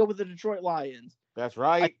 I'll go with the Detroit Lions. That's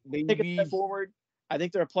right. Take a step forward. I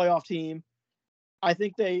think they're a playoff team. I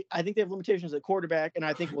think they have limitations at quarterback, and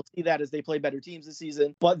I think we'll see that as they play better teams this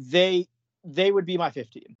season. But they would be my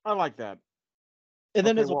 5th team. I like that. And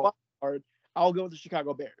then as a wild card, I'll go with the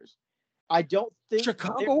Chicago Bears. I don't think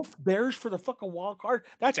Chicago Bears for the fucking wild card.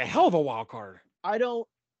 That's a hell of a wild card. I don't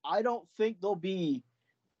think they'll be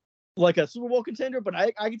like a Super Bowl contender, but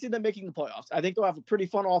I can see them making the playoffs. I think they'll have a pretty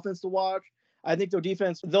fun offense to watch. I think their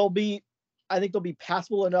defense, they'll be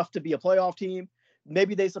passable enough to be a playoff team.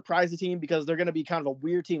 Maybe they surprise the team because they're going to be kind of a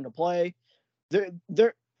weird team to play. They're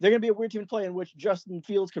going to be a weird team to play in which Justin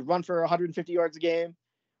Fields could run for 150 yards a game,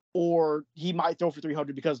 or he might throw for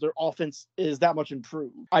 300 because their offense is that much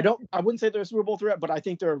improved. I wouldn't say they're a Super Bowl threat, but I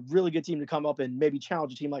think they're a really good team to come up and maybe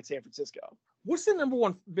challenge a team like San Francisco. What's the number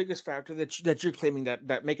one biggest factor that you're claiming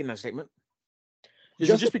that making that statement? Is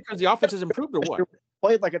it just because the offense has improved or what?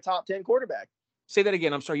 Played like a top 10 quarterback. Say that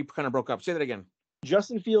again. I'm sorry, you kind of broke up. Say that again.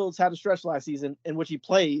 Justin Fields had a stretch last season in which he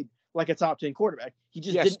played like a top 10 quarterback. He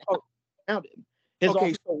just didn't around him.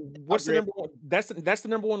 Okay, so what's the number one? That's the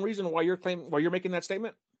number one reason why you're making that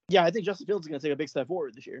statement. Yeah, I think Justin Fields is going to take a big step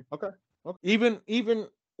forward this year. Okay. Even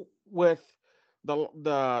with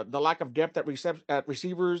the lack of depth at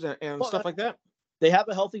receivers and stuff like that. They have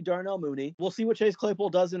a healthy Darnell Mooney. We'll see what Chase Claypool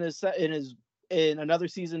does in another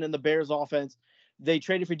season in the Bears offense. They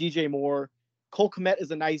traded for DJ Moore. Cole Kmet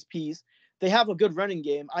is a nice piece. They have a good running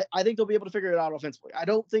game. I think they'll be able to figure it out offensively. I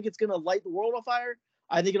don't think it's going to light the world on fire.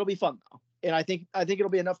 I think it'll be fun though, and I think it'll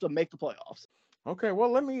be enough to make the playoffs. Okay,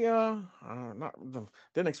 well, let me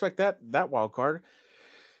didn't expect that wild card.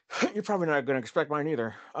 You're probably not going to expect mine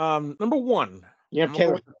either. Number one, you have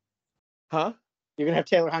Taylor. Huh? You're going to have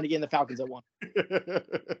Taylor Heineke and the Falcons at 1.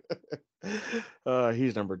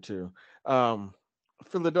 He's number 2.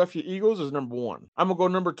 Philadelphia Eagles is number 1. I'm gonna go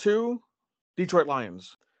number 2, Detroit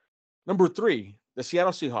Lions. Number 3, the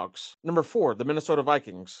Seattle Seahawks. Number 4, the Minnesota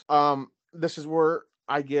Vikings. This is where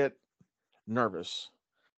I get nervous.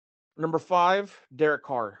 Number 5, Derek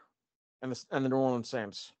Carr and the New Orleans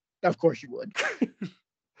Saints. Of course you would.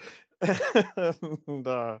 And,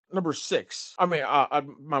 number 6.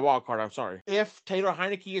 My wild card. I'm sorry. If Taylor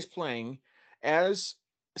Heineke is playing, as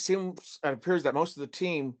it appears that most of the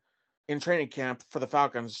team in training camp for the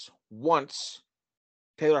Falcons wants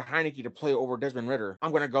Taylor Heineke to play over Desmond Ridder,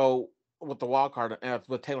 I'm going to go with the wild card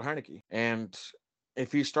with Taylor Heineke. And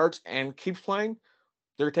if he starts and keeps playing,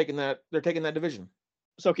 they're taking that division.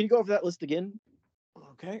 So can you go over that list again?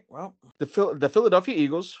 Okay. Well, the Philadelphia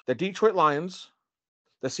Eagles, the Detroit Lions,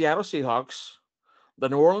 the Seattle Seahawks, the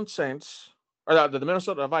New Orleans Saints, or the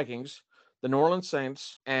Minnesota Vikings, the New Orleans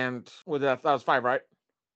Saints, and that was 5, right?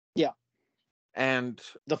 Yeah. And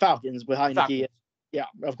the Falcons with Heineke. Falcons. Yeah,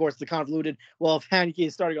 of course, the convoluted. Well, if Heineke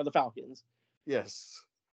is starting on the Falcons. Yes.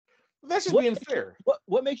 That's just being fair.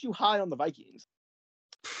 What makes you high on the Vikings?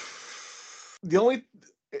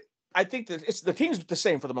 I think that it's the team's the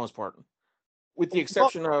same for the most part, with the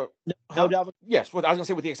exception of Dalvin. Yes, I was going to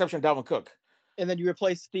say with the exception of Dalvin Cook. And then you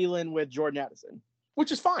replace Thielen with Jordan Addison,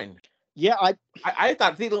 which is fine. Yeah, I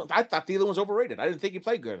thought Thielen was overrated. I didn't think he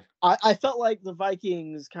played good. I felt like the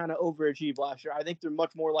Vikings kind of overachieved last year. I think they're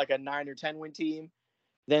much more like a 9 or 10 win team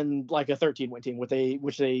than like a 13 win team,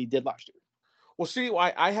 which they did last year. Well, see,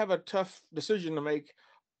 I have a tough decision to make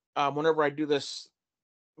whenever I do this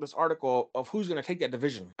article of who's going to take that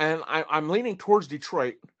division, and I'm leaning towards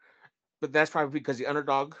Detroit, but that's probably because the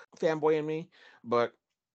underdog fanboy in me. But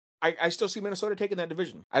I still see Minnesota taking that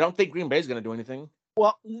division. I don't think Green Bay is going to do anything.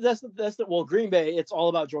 Well, well, Green Bay, it's all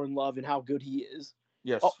about Jordan Love and how good he is.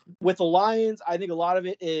 Yes. With the Lions, I think a lot of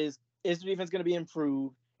it is the defense going to be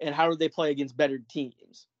improved, and how do they play against better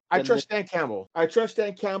teams? I trust Dan Campbell.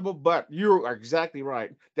 But you are exactly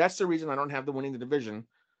right. That's the reason I don't have them winning the division,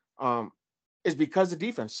 is because of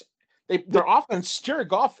defense. Their offense, Jared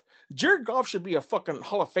Goff should be a fucking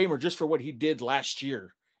Hall of Famer just for what he did last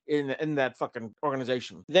year in that fucking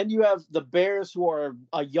organization. Then you have the Bears, who are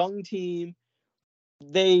a young team.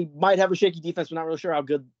 They might have a shaky defense. We're not really sure how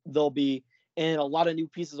good they'll be, and a lot of new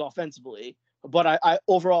pieces offensively. But I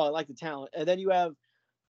overall, I like the talent. And then you have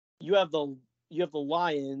the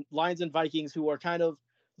Lions and Vikings, who are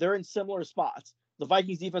they're in similar spots. The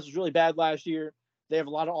Vikings defense was really bad last year. They have a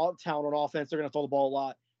lot of talent on offense. They're going to throw the ball a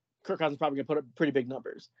lot. Kirk Cousins is probably going to put up pretty big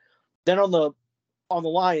numbers. Then on the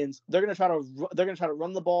Lions, they're going to try to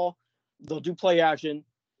run the ball. They'll do play action.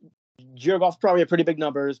 Jared Goff's probably have pretty big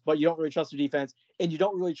numbers, but you don't really trust their defense, and you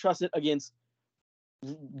don't really trust it against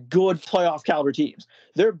good playoff caliber teams.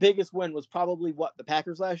 Their biggest win was probably the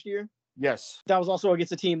Packers last year. Yes. That was also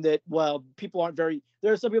against a team that, people aren't very.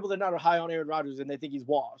 There are some people that are not high on Aaron Rodgers and they think he's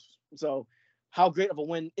washed. So, how great of a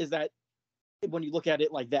win is that when you look at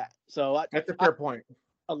it like that? So that's a fair point.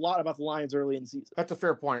 A lot about the Lions early in the season. That's a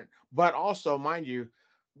fair point. But also, mind you,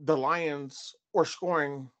 the Lions were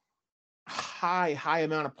scoring high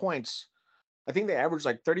amount of points. I think they averaged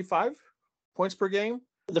like 35 points per game.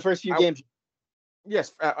 The first few games.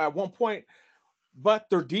 Yes, at one point. But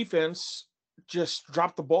their defense just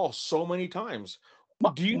dropped the ball so many times.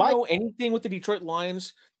 Do you know anything with the Detroit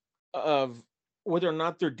Lions of whether or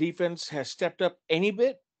not their defense has stepped up any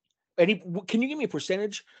bit? Can you give me a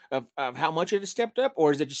percentage of how much it has stepped up,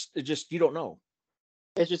 or is it just you don't know?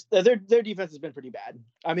 It's just their defense has been pretty bad.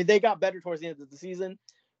 I mean, they got better towards the end of the season,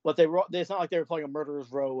 but it's not like they were playing a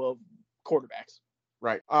murderer's row of quarterbacks.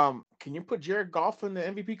 Right. Can you put Jared Goff in the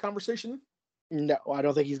MVP conversation? No, I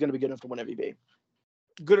don't think he's going to be good enough to win MVP.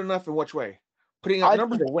 Good enough in which way? Putting up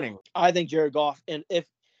numbers or winning? I think Jared Goff, and if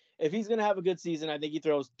he's going to have a good season, I think he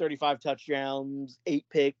throws 35 touchdowns, 8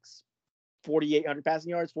 picks, 4,800 passing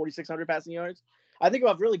yards, 4,600 passing yards. I think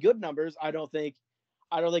we'll have really good numbers. I don't think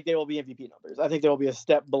they will be MVP numbers. I think they will be a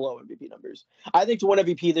step below MVP numbers. I think to win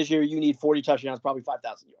MVP this year, you need 40 touchdowns, probably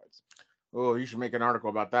 5,000 yards. Oh, you should make an article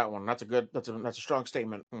about that one. That's a strong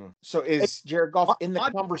statement. So is Jared Goff in the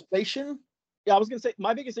conversation? Yeah, I was going to say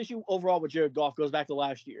my biggest issue overall with Jared Goff goes back to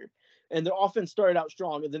last year. And their offense started out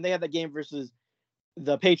strong, and then they had that game versus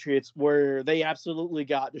the Patriots where they absolutely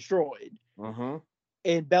got destroyed. Mm-hmm.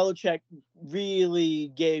 And Belichick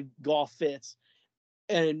really gave Goff fits.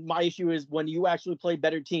 And my issue is when you actually play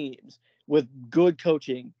better teams with good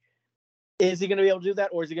coaching, is he going to be able to do that,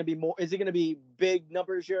 or is he going to be more? Is he going to be big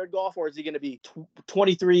numbers, Jared Goff, or is he going to be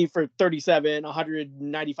 23 for 37,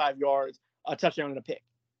 195 yards, a touchdown and a pick?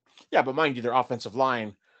 Yeah, but mind you, their offensive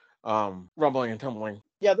line, rumbling and tumbling.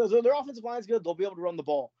 Yeah, their offensive line is good. They'll be able to run the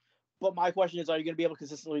ball. But my question is, are you going to be able to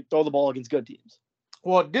consistently throw the ball against good teams?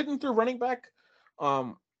 Well, didn't their running back,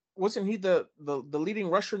 wasn't he the leading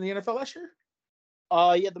rusher in the NFL last year?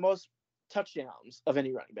 He had the most touchdowns of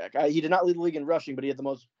any running back. He did not lead the league in rushing, but he had the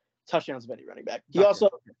most touchdowns of any running back. He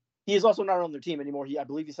is also not on their team anymore. I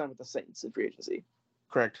believe he signed with the Saints in free agency.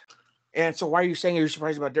 Correct. And so why are you saying you're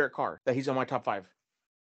surprised about Derek Carr, that he's on my top 5?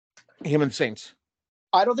 Him and the Saints.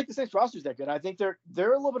 I don't think the Saints roster is that good. I think they're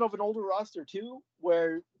a little bit of an older roster too,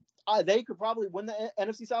 where they could probably win the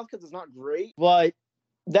NFC South because it's not great, but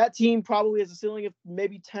that team probably has a ceiling of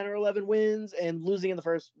maybe 10 or 11 wins and losing in the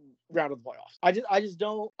first round of the playoffs.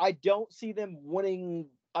 I don't see them winning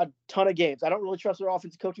a ton of games. I don't really trust their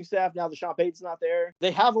offensive coaching staff now that Sean Payton's not there.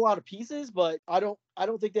 They have a lot of pieces, but I don't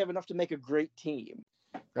think they have enough to make a great team.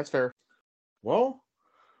 That's fair. Well,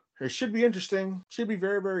 it should be interesting. Should be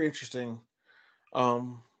very, very interesting.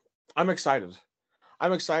 I'm excited.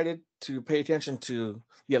 I'm excited to pay attention to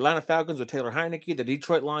the Atlanta Falcons with Taylor Heineke, the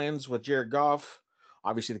Detroit Lions with Jared Goff,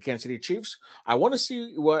 obviously the Kansas City Chiefs. I want to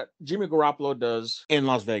see what Jimmy Garoppolo does in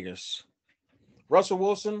Las Vegas. Russell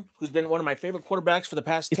Wilson, who's been one of my favorite quarterbacks for the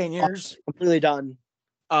past 10 years. Completely done.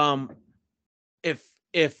 If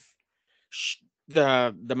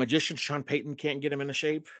the magician Sean Payton can't get him into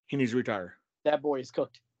shape, he needs to retire. That boy is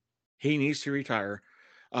cooked. He needs to retire.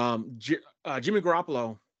 Jimmy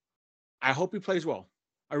Garoppolo, I hope he plays well.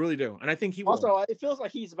 I really do. And I think he will. Also, it feels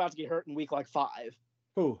like he's about to get hurt in week 5.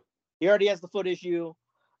 Who? He already has the foot issue.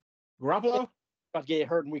 Garoppolo? About to get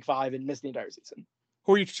hurt in week 5 and miss the entire season.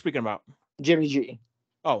 Who are you speaking about? Jimmy G.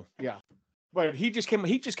 Oh, yeah. But he just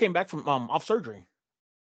came back from off surgery.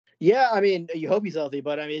 Yeah, I mean, you hope he's healthy,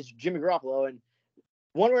 but I mean, it's Jimmy Garoppolo, and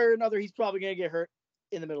one way or another, he's probably going to get hurt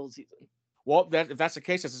in the middle of the season. Well, if that's the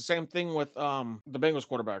case, it's the same thing with the Bengals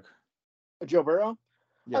quarterback. Joe Burrow?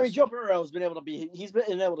 Yes. I mean, Joe Burrow has been able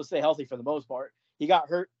to stay healthy for the most part. He got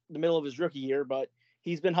hurt in the middle of his rookie year, but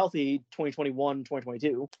he's been healthy 2021,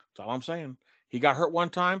 2022. That's all I'm saying. He got hurt one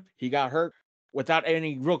time. He got hurt without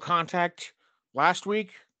any real contact last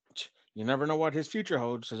week. You never know what his future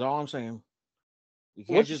holds, is all I'm saying. You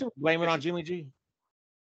can't just blame it on Jimmy G.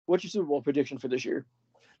 What's your Super Bowl prediction for this year?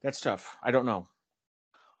 That's tough. I don't know.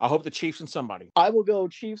 I hope the Chiefs and somebody. I will go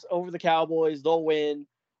Chiefs over the Cowboys. They'll win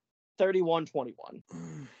 31-21.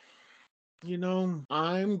 You know,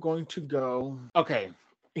 I'm going to go. Okay,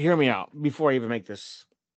 hear me out before I even make this.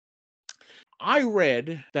 I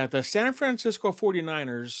read that the San Francisco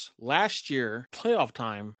 49ers last year, playoff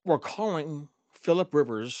time, were calling Phillip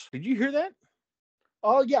Rivers. Did you hear that?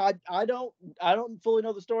 Oh yeah, I don't fully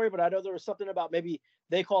know the story, but I know there was something about maybe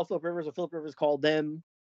they called Phillip Rivers or Phillip Rivers called them,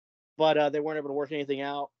 but they weren't able to work anything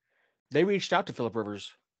out. They reached out to Phillip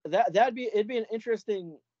Rivers. It'd be an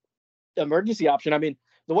interesting emergency option. I mean,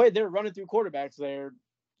 the way they're running through quarterbacks there,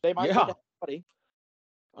 they might need somebody.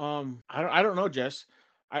 I don't know, Jess.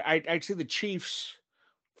 I'd see the Chiefs.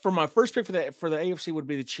 For my first pick for the AFC would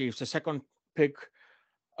be the Chiefs. The second pick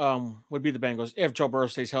would be the Bengals if Joe Burrow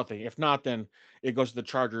stays healthy. If not, then it goes to the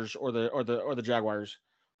Chargers or the Jaguars.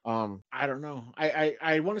 I don't know.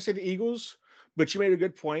 I want to say the Eagles, but you made a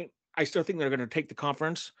good point. I still think they're going to take the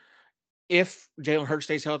conference if Jalen Hurts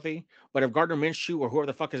stays healthy. But if Gardner Minshew or whoever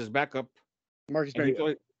the fuck is his backup, Marcus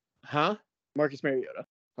Mariota. Marcus Mariota.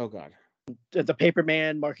 Oh God. The paper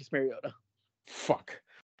man, Marcus Mariota. Fuck.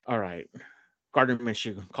 All right. Gardner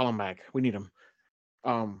Minshew, call him back. We need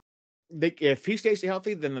him. If he stays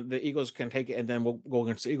healthy, then the Eagles can take it, and then we'll go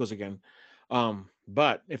against the Eagles again.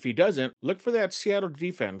 But if he doesn't, look for that Seattle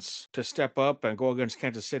defense to step up and go against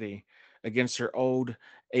Kansas City. against their old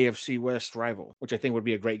AFC West rival, which I think would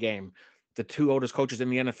be a great game. The two oldest coaches in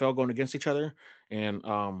the NFL going against each other, and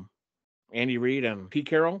Andy Reid and Pete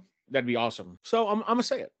Carroll. That'd be awesome. So I'm gonna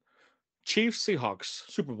say it. Chiefs, Seahawks,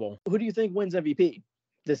 Super Bowl. Who do you think wins MVP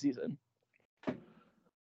this season?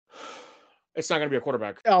 It's not gonna be a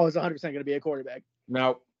quarterback. Oh, it's 100% going to be a quarterback.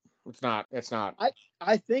 No, it's not. It's not.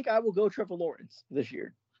 I think I will go Trevor Lawrence this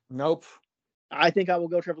year. Nope. I think I will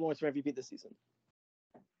go Trevor Lawrence for MVP this season.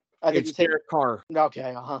 I think It's Derek Carr.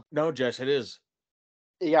 Okay, No, Jess, it is.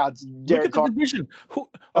 Yeah, it's Look Derek at the Carr. division.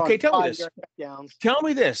 Okay, tell me this. Downs. Tell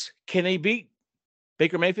me this. Can they beat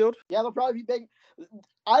Baker Mayfield? Yeah, they'll probably be big.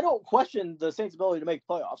 I don't question the Saints' ability to make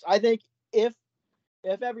playoffs. I think if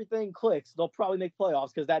everything clicks, they'll probably make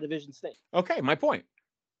playoffs because that division stinks. Okay, my point.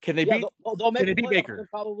 Can they beat? They'll make Can they beat playoffs Baker? and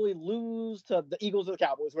probably lose to the Eagles or the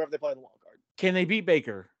Cowboys, wherever they play in the wild card. Can they beat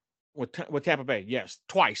Baker with Tampa Bay? Yes,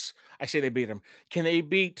 twice. I say they beat him. Can they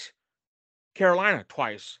beat Carolina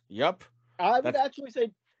twice? Yep. I would actually say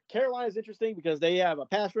Carolina is interesting because they have a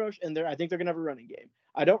pass rush and I think they're gonna have a running game.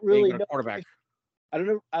 I don't really know quarterback. I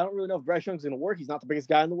don't really know if Bryce Young's gonna work. He's not the biggest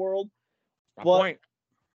guy in the world. My But point.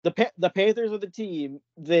 the Panthers are the team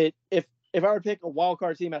that if I were to pick a wild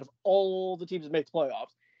card team out of all the teams that make the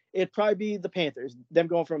playoffs, it'd probably be the Panthers. Them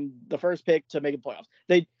going from the first pick to making playoffs.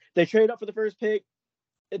 They trade up for the first pick.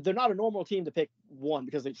 They're not a normal team to pick one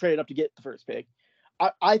because they traded up to get the first pick.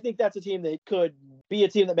 I think that's a team that could be a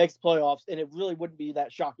team that makes the playoffs, and it really wouldn't be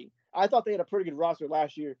that shocking. I thought they had a pretty good roster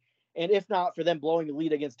last year, and if not for them blowing the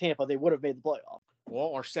lead against Tampa, they would have made the playoff. Well,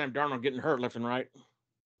 or Sam Darnold getting hurt left and right.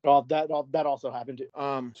 Well, that also happened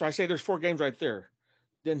too. So I say there's 4 games right there.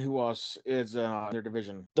 Then who else is their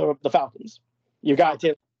division? The Falcons. You got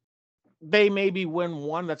it. They maybe win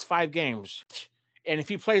 1. That's 5 games. And if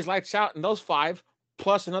he plays lights out in those 5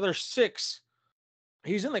 plus another 6,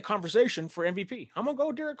 he's in the conversation for MVP. I'm gonna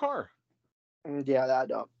go Derek Carr. Yeah,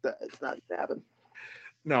 it's not gonna happen.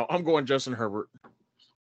 No, I'm going Justin Herbert.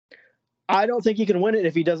 I don't think he can win it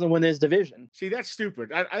if he doesn't win his division. See, that's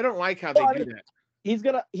stupid. I don't like how they do that. He's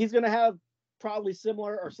gonna have probably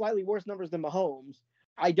similar or slightly worse numbers than Mahomes.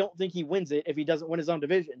 I don't think he wins it if he doesn't win his own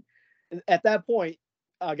division. At that point,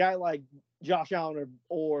 a guy like Josh Allen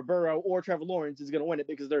or Burrow or Trevor Lawrence is going to win it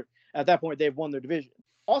because at that point they've won their division.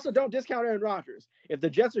 Also, don't discount Aaron Rodgers. If the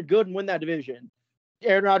Jets are good and win that division,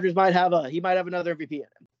 Aaron Rodgers might have another MVP in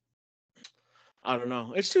him. I don't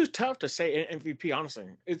know. It's too tough to say MVP. Honestly,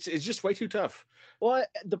 it's just way too tough. Well,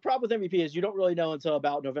 the problem with MVP is you don't really know until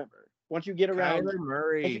about November. Once you get around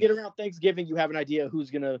Thanksgiving, you have an idea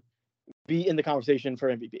who's going to be in the conversation for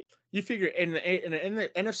MVP. You figure in the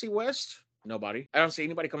NFC West, nobody. I don't see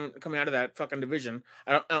anybody coming out of that fucking division.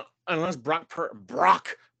 Unless Brock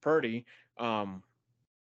Purdy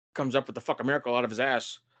comes up with the fucking miracle out of his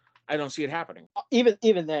ass. I don't see it happening.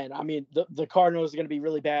 Even then, I mean, the Cardinals are going to be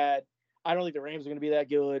really bad. I don't think the Rams are going to be that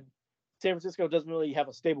good. San Francisco doesn't really have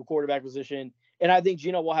a stable quarterback position, and I think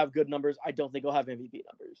Geno will have good numbers. I don't think he'll have MVP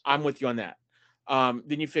numbers. I'm with you on that.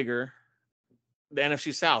 Then you figure the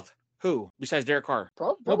NFC South. Who besides Derek Carr?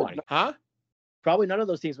 Nobody. Huh? Probably none of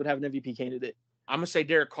those teams would have an MVP candidate. I'm gonna say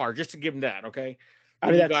Derek Carr just to give him that. Okay.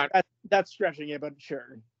 I mean, that's stretching it, but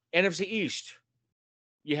sure. NFC East.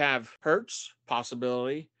 You have Hurts,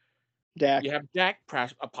 possibility. Dak. You have Dak,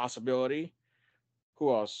 a possibility.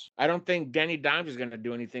 Who else? I don't think Danny Dimes is going to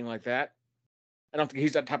do anything like that. I don't think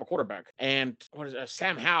he's that type of quarterback. And what is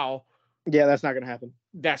Sam Howell? Yeah, that's not going to happen.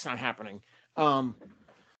 That's not happening.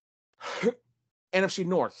 NFC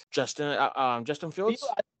North, Justin Fields.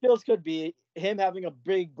 Fields could be him having a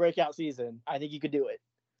big breakout season. I think he could do it.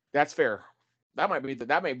 That's fair. That might be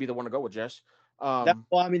the one to go with, Jess. I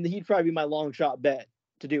mean, he'd probably be my long shot bet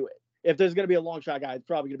to do it. If there's going to be a long shot guy, it's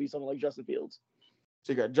probably going to be someone like Justin Fields.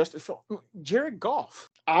 So you got Justin Fields, Jared Goff.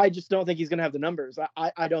 I just don't think he's going to have the numbers.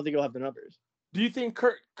 I don't think he'll have the numbers. Do you think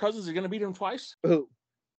Kirk Cousins is going to beat him twice? Who?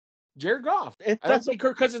 Jared Goff. I don't think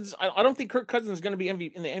Kirk Cousins is going to be in the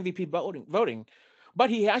MVP voting, but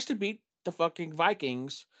he has to beat the fucking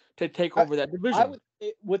Vikings to take over that division.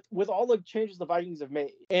 With all the changes the Vikings have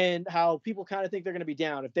made and how people kind of think they're going to be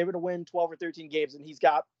down, if they were to win 12 or 13 games and he's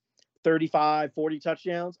got 35, 40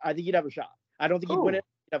 touchdowns, I think he'd have a shot. I don't think he'd win it.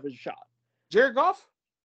 He'd have a shot. Jared Goff?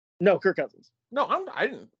 No, Kirk Cousins. No, I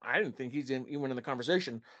didn't think he's even in the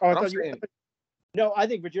conversation. No, I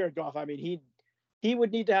think for Jared Goff, I mean, he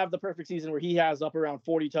would need to have the perfect season where he has up around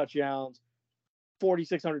 40 touchdowns,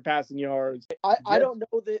 4,600 passing yards. I don't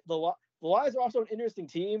know that the Lions are also an interesting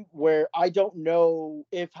team where I don't know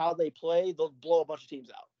if how they play, they'll blow a bunch of teams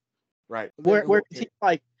out. Right. Where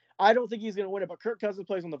like I don't think he's going to win it, but Kirk Cousins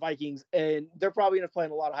plays on the Vikings, and they're probably going to play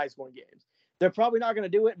in a lot of high-scoring games. They're probably not going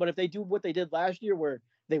to do it, but if they do what they did last year, where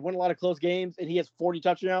They win a lot of close games, and he has 40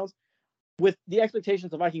 touchdowns. With the expectations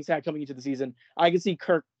the Vikings had coming into the season, I can see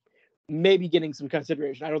Kirk maybe getting some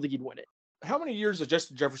consideration. I don't think he'd win it. How many years does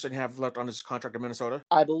Justin Jefferson have left on his contract in Minnesota?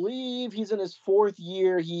 I believe he's in his 4th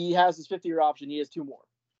year. He has his 5th-year option. He has 2 more.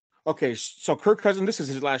 Okay, so Kirk Cousins, this is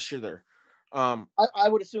his last year there. I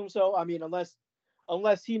would assume so. I mean, unless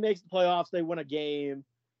he makes the playoffs, they win a game,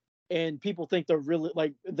 and people think they're really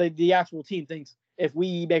like the actual team thinks if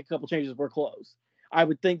we make a couple changes, we're close. I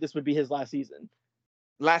would think this would be his last season.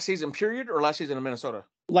 Last season, period, or last season in Minnesota?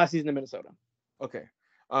 Last season in Minnesota. Okay.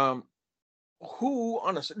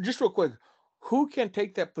 Just real quick, who can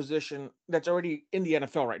take that position that's already in the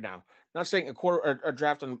NFL right now? Not saying a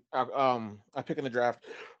draft and a pick in the draft,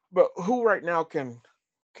 but who right now can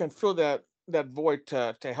fill that void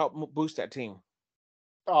to help boost that team?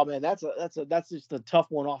 Oh man, that's just a tough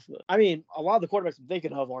one off of it. I mean, a lot of the quarterbacks I'm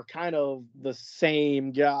thinking of are kind of the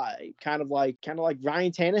same guy, kind of like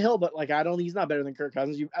Ryan Tannehill, but like he's not better than Kirk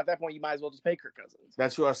Cousins. At that point, you might as well just pay Kirk Cousins.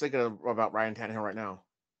 That's who I was thinking about Ryan Tannehill right now.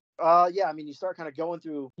 Yeah, I mean, you start kind of going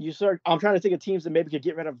through. I'm trying to think of teams that maybe could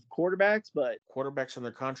get rid of quarterbacks, but quarterbacks in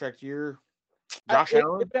their contract year. Josh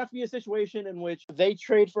Allen. It would have to be a situation in which they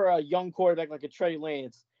trade for a young quarterback like a Trey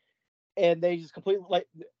Lance, and they just completely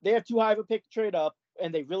they have too high of a pick to trade up,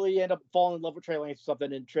 and they really end up falling in love with Trey Lance or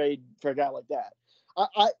something and trade for a guy like that.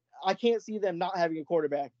 I can't see them not having a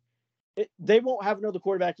quarterback. They won't have another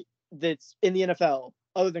quarterback that's in the NFL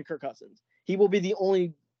other than Kirk Cousins. He will be the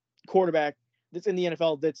only quarterback that's in the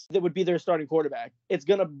NFL that would be their starting quarterback.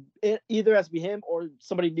 It either has to be him or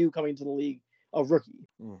somebody new coming into the league, a rookie.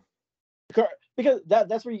 Because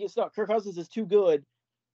that's where you get stuck. Kirk Cousins is too good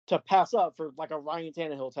to pass up for like a Ryan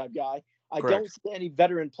Tannehill type guy. I don't see any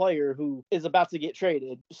veteran player who is about to get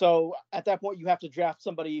traded. So at that point, you have to draft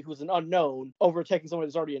somebody who's an unknown over taking somebody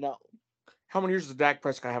that's already a known. How many years does Dak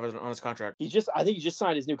Prescott have on his contract? I think he just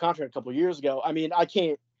signed his new contract a couple of years ago. I mean, I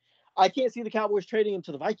can't see the Cowboys trading him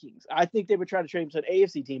to the Vikings. I think they would try to trade him to an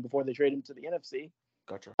AFC team before they trade him to the NFC.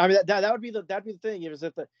 Gotcha. I mean, that'd be the thing. Is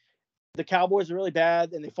if the Cowboys are really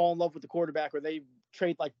bad and they fall in love with the quarterback, or they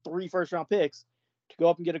trade like 3 first-round picks to go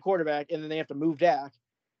up and get a quarterback, and then they have to move Dak.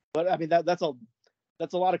 But I mean, that's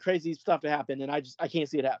a lot of crazy stuff to happen, and I can't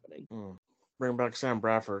see it happening. Bring back Sam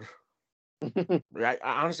Bradford. I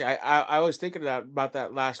honestly, I was thinking about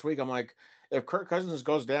that last week. I'm like, if Kirk Cousins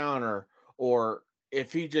goes down, or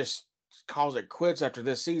if he just calls it quits after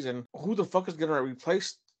this season, who the fuck is going to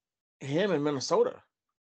replace him in Minnesota?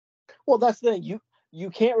 Well, that's the thing. You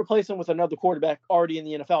can't replace him with another quarterback already in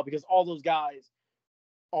the NFL because all those guys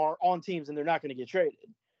are on teams and they're not going to get traded.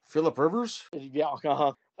 Phillip Rivers? Yeah.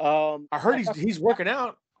 I heard he's working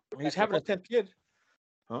out. He's having a 10th kid.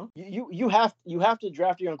 Huh? You have to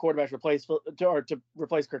draft a young quarterback to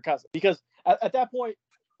replace Kirk Cousins, because at that point,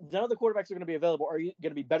 none of the quarterbacks are going to be available. Are you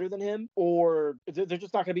going to be better than him, or they're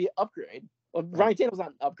just not going to be an upgrade? Well, Ryan Tannehill's not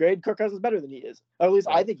an upgrade. Kirk Cousins is better than he is. Or at least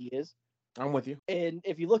I think he is. I'm with you. And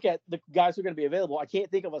if you look at the guys who are going to be available, I can't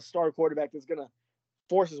think of a star quarterback that's going to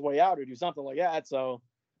force his way out or do something like that. So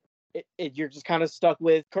you're just kind of stuck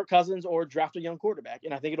with Kirk Cousins or draft a young quarterback.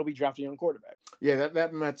 And I think it'll be draft a young quarterback. Yeah,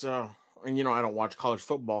 that's and I don't watch college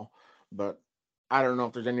football, but I don't know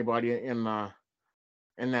if there's anybody in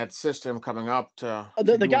that system coming up to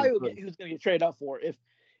the guy who's going to get traded up for. If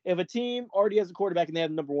a team already has a quarterback and they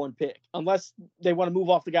have the number 1 pick, unless they want to move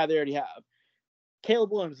off the guy they already have,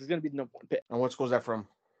 Caleb Williams is going to be the number 1 pick. And what school is that from?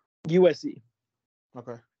 USC.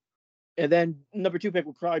 Okay. And then number 2 pick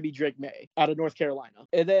will probably be Drake May out of North Carolina.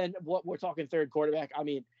 And then what we're talking third quarterback. I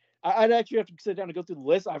mean, I'd actually have to sit down and go through the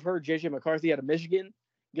list. I've heard JJ McCarthy out of Michigan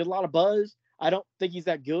get a lot of buzz. I don't think he's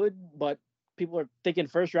that good, but people are thinking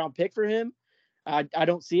 1st-round pick for him. I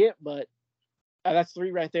don't see it, but that's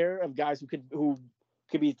 3 right there of guys who could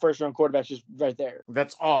be 1st-round quarterbacks just right there.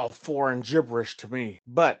 That's all foreign gibberish to me.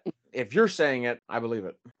 But if you're saying it, I believe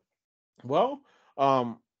it. Well,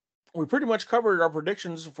 we pretty much covered our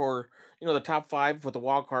predictions for the top 5 with the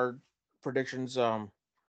wild card predictions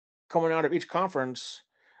coming out of each conference.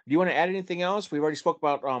 Do you want to add anything else? We already spoke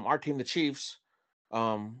about our team, the Chiefs.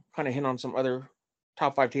 Kind of hint on some other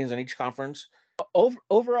top 5 teams in each conference.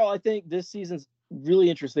 Overall, I think this season's really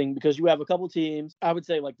interesting because you have a couple teams. I would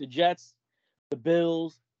say like the Jets, the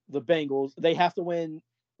Bills, the Bengals. They have to win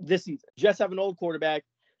this season. Jets have an old quarterback.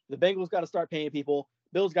 The Bengals got to start paying people.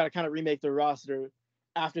 Bills got to kind of remake their roster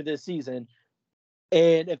after this season.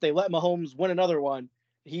 And if they let Mahomes win another one,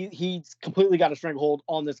 he's completely got a stranglehold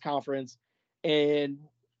on this conference. And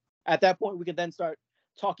at that point, we could then start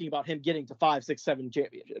talking about him getting to 5, 6, 7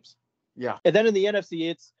 championships. Yeah. And then in the NFC,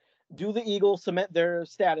 it's do the Eagles cement their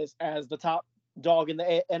status as the top dog in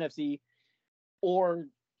the NFC, or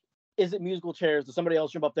is it musical chairs? Does somebody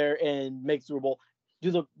else jump up there and make the Super Bowl?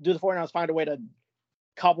 Do the 49ers find a way to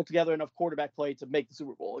cobble together enough quarterback play to make the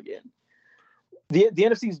Super Bowl again? The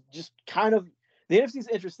NFC's just kind of the NFC's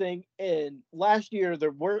interesting. And last year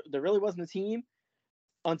there really wasn't a team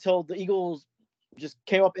until the Eagles just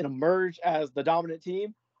came up and emerged as the dominant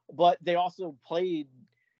team. But they also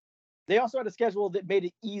had a schedule that made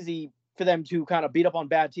it easy for them to kind of beat up on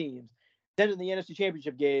bad teams. Then in the NFC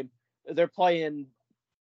Championship game, they're playing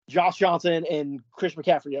Josh Johnson and Chris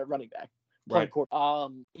McCaffrey at running back. Right.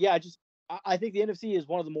 I think the NFC is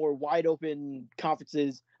one of the more wide open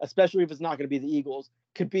conferences, especially if it's not going to be the Eagles.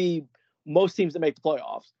 Could be most teams that make the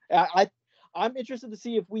playoffs. I'm interested to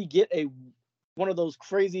see if we get one of those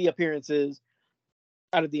crazy appearances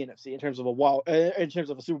out of the NFC in terms of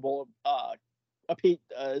a Super Bowl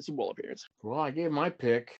Super Bowl appearance. Well, I gave my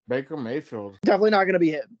pick, Baker Mayfield. Definitely not going to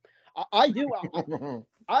be him.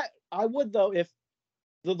 I would though, if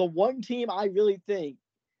the one team I really think,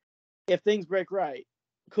 if things break right,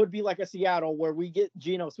 could be like a Seattle where we get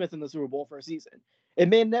Geno Smith in the Super Bowl for a season. It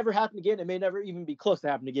may never happen again. It may never even be close to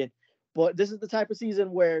happening again. But this is the type of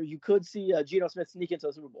season where you could see Geno Smith sneak into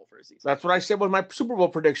the Super Bowl for a season. That's what I said with my Super Bowl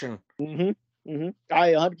prediction. Mm-hmm. Mm-hmm. I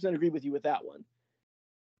 100% agree with you with that one.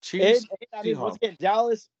 Chiefs, once again,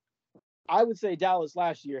 Dallas, I would say Dallas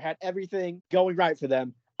last year had everything going right for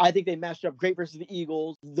them. I think they matched up great versus the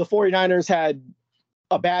Eagles. The 49ers had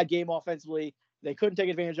a bad game offensively. They couldn't take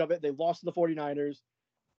advantage of it. They lost to the 49ers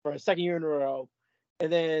for a second year in a row.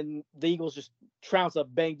 And then the Eagles just trounced a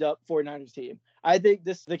banged up 49ers team. I think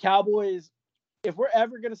the Cowboys, if we're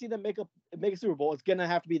ever going to see them make a Super Bowl, it's going to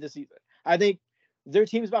have to be this season. I think their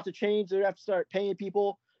team's about to change. They're going to have to start paying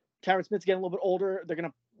people. Tyron Smith's getting a little bit older.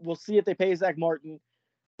 We'll see if they pay Zach Martin.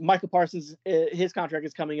 Michael Parsons, his contract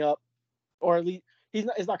is coming up, or at least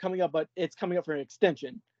it's not coming up, but it's coming up for an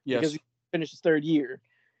extension. Yes. Because he finished his third year.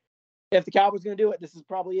 If the Cowboys are going to do it, this is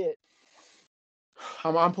probably it.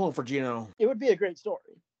 I'm pulling for Geno. It would be a great story.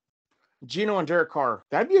 Geno and Derek Carr.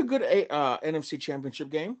 That'd be a good NFC Championship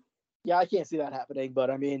game. Yeah, I can't see that happening,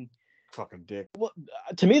 but I mean, fucking dick. Well,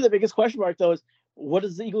 to me, the biggest question mark though is what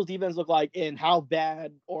does the Eagles defense look like, and how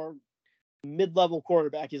bad or mid-level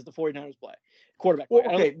quarterback is the 49ers play? Quarterback play.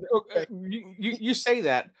 Well, okay, you say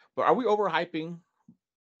that, but are we overhyping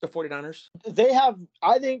the 49ers?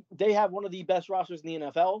 I think they have one of the best rosters in the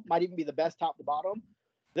NFL. Might even be the best top to bottom.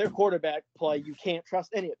 Their quarterback play, you can't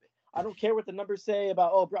trust any of it. I don't care what the numbers say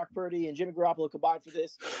about, Brock Purdy and Jimmy Garoppolo combined for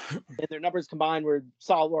this, and their numbers combined were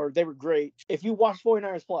solid, or they were great. If you watch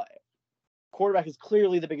 49ers play, quarterback is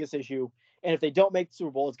clearly the biggest issue, and if they don't make the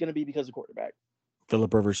Super Bowl, it's going to be because of quarterback.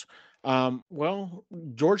 Phillip Rivers. Well,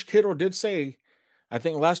 George Kittle did say, I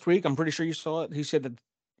think last week, I'm pretty sure you saw it, he said that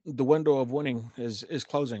the window of winning is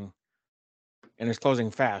closing, and it's closing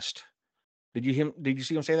fast. Did you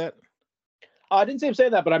see him say that? I didn't see him say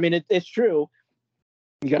that, but I mean, it's true.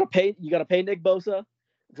 You gotta pay Nick Bosa.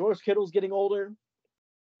 George Kittle's getting older.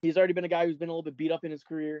 He's already been a guy who's been a little bit beat up in his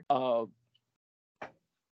career.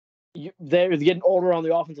 They're getting older on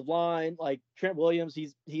the offensive line. Like Trent Williams,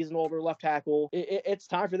 he's an older left tackle. It's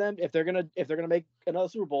time for them if they're gonna make another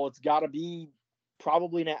Super Bowl. It's got to be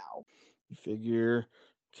probably now. You figure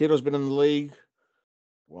Kittle's been in the league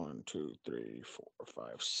 1, 2, 3, 4,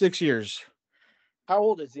 5, 6 years. How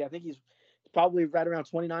old is he? I think he's probably right around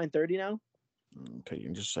 29, 30 now. Okay,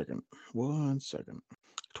 in just a second. 1 second.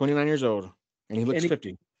 29 years old, and he looks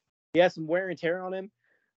 50. He has some wear and tear on him.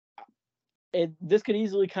 And this could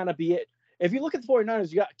easily kind of be it. If you look at the 49ers,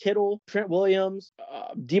 you got Kittle, Trent Williams,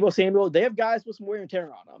 Deebo Samuel. They have guys with some wear and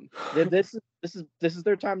tear on them. This is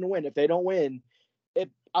their time to win. If they don't win,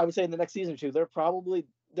 I would say in the next season or two, they're probably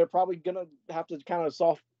gonna have to kind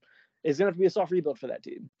of it's gonna have to be a soft rebuild for that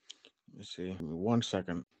team. Let's see. 1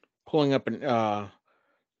 second. Pulling up an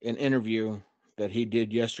interview that he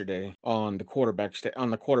did yesterday on the quarterbacks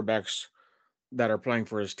that are playing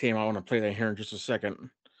for his team. I want to play that here in just a second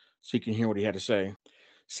so you can hear what he had to say.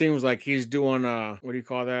 Seems like he's doing what do you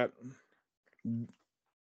call that?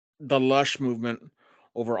 The lush movement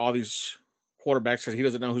over all these quarterbacks because he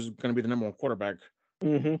doesn't know who's going to be the number one quarterback.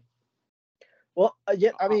 Mm-hmm. Well,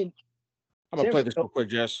 yeah, I mean, I'm gonna play this real quick,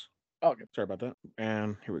 Jess. Okay, sorry about that.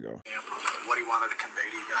 And here we go. What he wanted to convey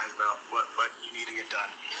to you guys about what you need to get done.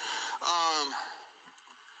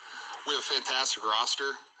 We have a fantastic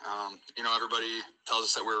roster. Everybody tells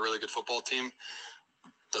us that we're a really good football team.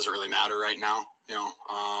 Doesn't really matter right now,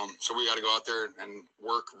 so we got to go out there and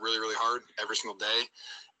work really, really hard every single day.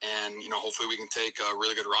 And, hopefully we can take a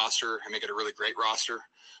really good roster and make it a really great roster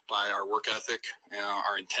by our work ethic,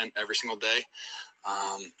 our intent every single day.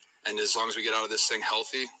 And as long as we get out of this thing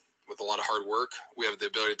healthy, with a lot of hard work, we have the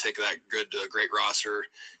ability to take that great roster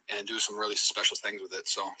and do some really special things with it.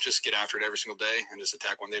 So just get after it every single day and just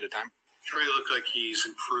attack one day at a time. Trey looked like he's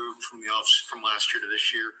improved from last year to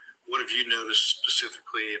this year. What have you noticed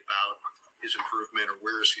specifically about his improvement, or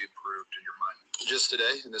where has he improved in your mind? Just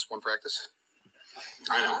today in this one practice.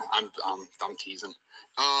 I know I'm teasing.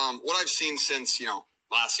 What I've seen since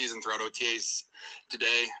last season throughout OTAs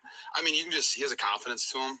today, I mean, he has a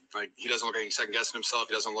confidence to him. Like, he doesn't look like he's second guessing himself.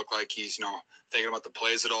 He doesn't look like he's thinking about the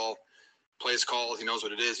plays at all. Plays called, he knows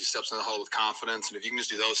what it is. He steps in the huddle with confidence, and if you can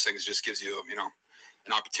just do those things, it just gives you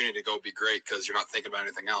an opportunity to go be great because you're not thinking about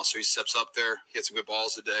anything else. So he steps up there, he hit some good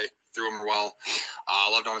balls today, threw them well.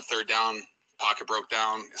 Loved on a third down, pocket broke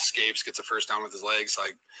down, escapes, gets a first down with his legs.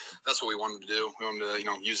 Like, that's what we want him to do. We want him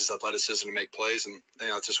to use his athleticism to make plays, and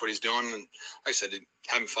that's just what he's doing. And like I said,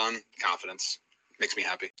 having fun, confidence makes me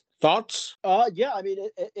happy. Thoughts? Yeah, I mean,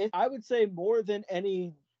 I would say more than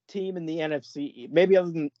any team in the NFC, maybe other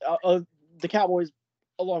than the Cowboys,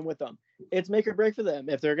 along with them. It's make or break for them.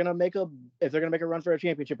 If they're gonna make a run for a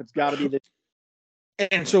championship, it's got to be this.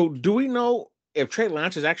 And so, do we know if Trey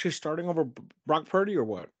Lance is actually starting over Brock Purdy or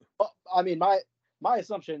what? I mean, my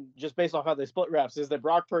assumption, just based off how they split reps, is that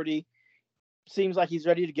Brock Purdy seems like he's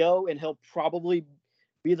ready to go, and he'll probably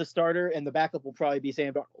be the starter, and the backup will probably be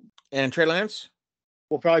Sam Darnold. And Trey Lance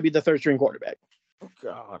will probably be the third string quarterback. Oh,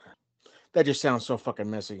 God, that just sounds so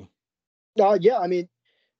fucking messy. Yeah, I mean,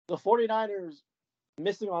 the 49ers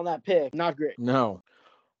missing on that pick, not great. No.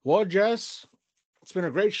 Well, Jess, it's been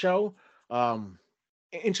a great show.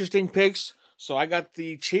 Interesting picks. So I got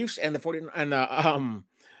the Chiefs and the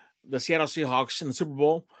Seattle Seahawks in the Super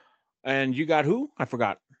Bowl. And you got who? I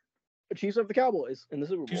forgot. The Chiefs of the Cowboys in the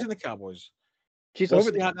Super Bowl. Chiefs and the Cowboys. Chiefs we'll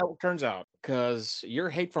see how that turns out, because your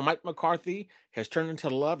hate for Mike McCarthy has turned into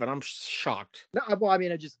love, and I'm shocked. No, well, I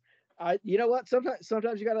mean, you know what?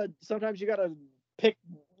 Sometimes you gotta pick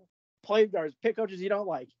pick coaches you don't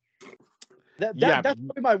like. That's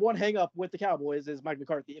probably my one hang up with the Cowboys is Mike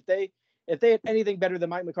McCarthy. If they had anything better than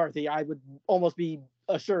Mike McCarthy, I would almost be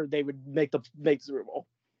assured they would make the Super Bowl.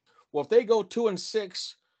 Well, if they go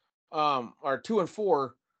 2-6, or 2-4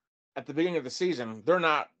 at the beginning of the season, they're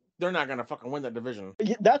not going to fucking win that division.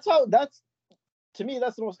 To me,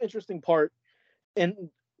 that's the most interesting part, and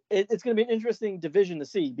it's going to be an interesting division to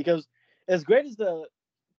see, because as great as the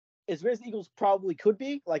Eagles probably could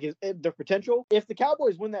be, like their potential, if the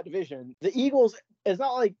Cowboys win that division, the Eagles, it's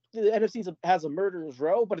not like the NFC has a murderer's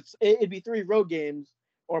row, but it'd be 3 road games,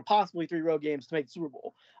 or possibly 3 road games to make the Super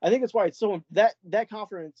Bowl. I think that's why it's so that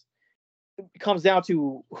conference comes down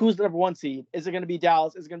to who's the number 1 seed. Is it going to be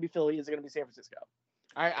Dallas? Is it going to be Philly? Is it going to be San Francisco?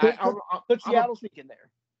 Put Seattle sneak in there.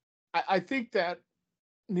 I think that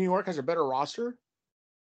New York has a better roster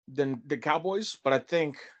than the Cowboys, but I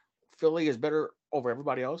think Philly is better over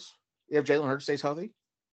everybody else. You have Jalen Hurts stays healthy.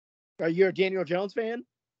 Are you a Daniel Jones fan?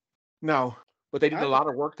 No, but they did a lot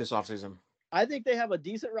of work this offseason. I think they have a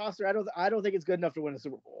decent roster. I don't think it's good enough to win a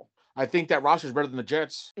Super Bowl. I think that roster is better than the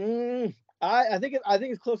Jets. I think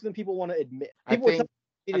it's closer than people want to admit. I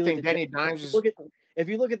think Danny Dimes is. If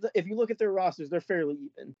you look at their rosters, they're fairly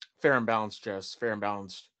even. Fair and balanced, Jess. Fair and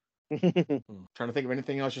balanced. Trying to think of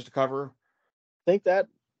anything else just to cover. I think that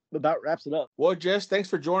about wraps it up. Well, Jess, thanks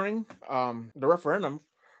for joining the referendum.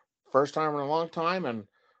 First time in a long time, and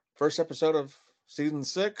first episode of season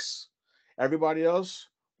 6. Everybody else,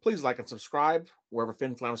 please like and subscribe wherever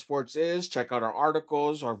FinFlam Sports is. Check out our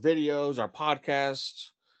articles, our videos, our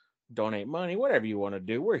podcasts. Donate money, whatever you want to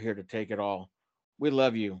do. We're here to take it all. We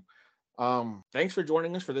love you. Thanks for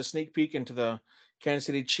joining us for this sneak peek into the Kansas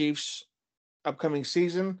City Chiefs upcoming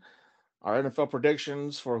season. Our NFL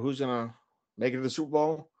predictions for who's going to make it to the Super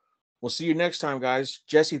Bowl. We'll see you next time, guys.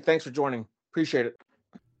 Jesse, thanks for joining. Appreciate it.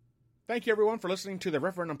 Thank you, everyone, for listening to the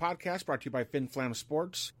Referendum Podcast brought to you by FinFlam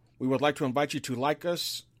Sports. We would like to invite you to like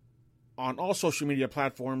us on all social media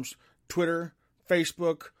platforms, Twitter,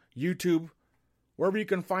 Facebook, YouTube, wherever you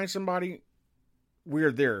can find somebody,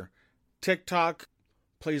 we're there. TikTok,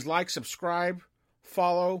 please like, subscribe,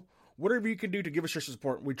 follow, whatever you can do to give us your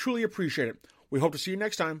support. We truly appreciate it. We hope to see you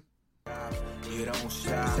next time. You don't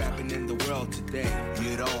stop. What's happening in the world today?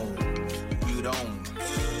 You don't.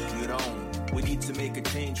 We need to make a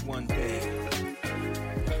change one day.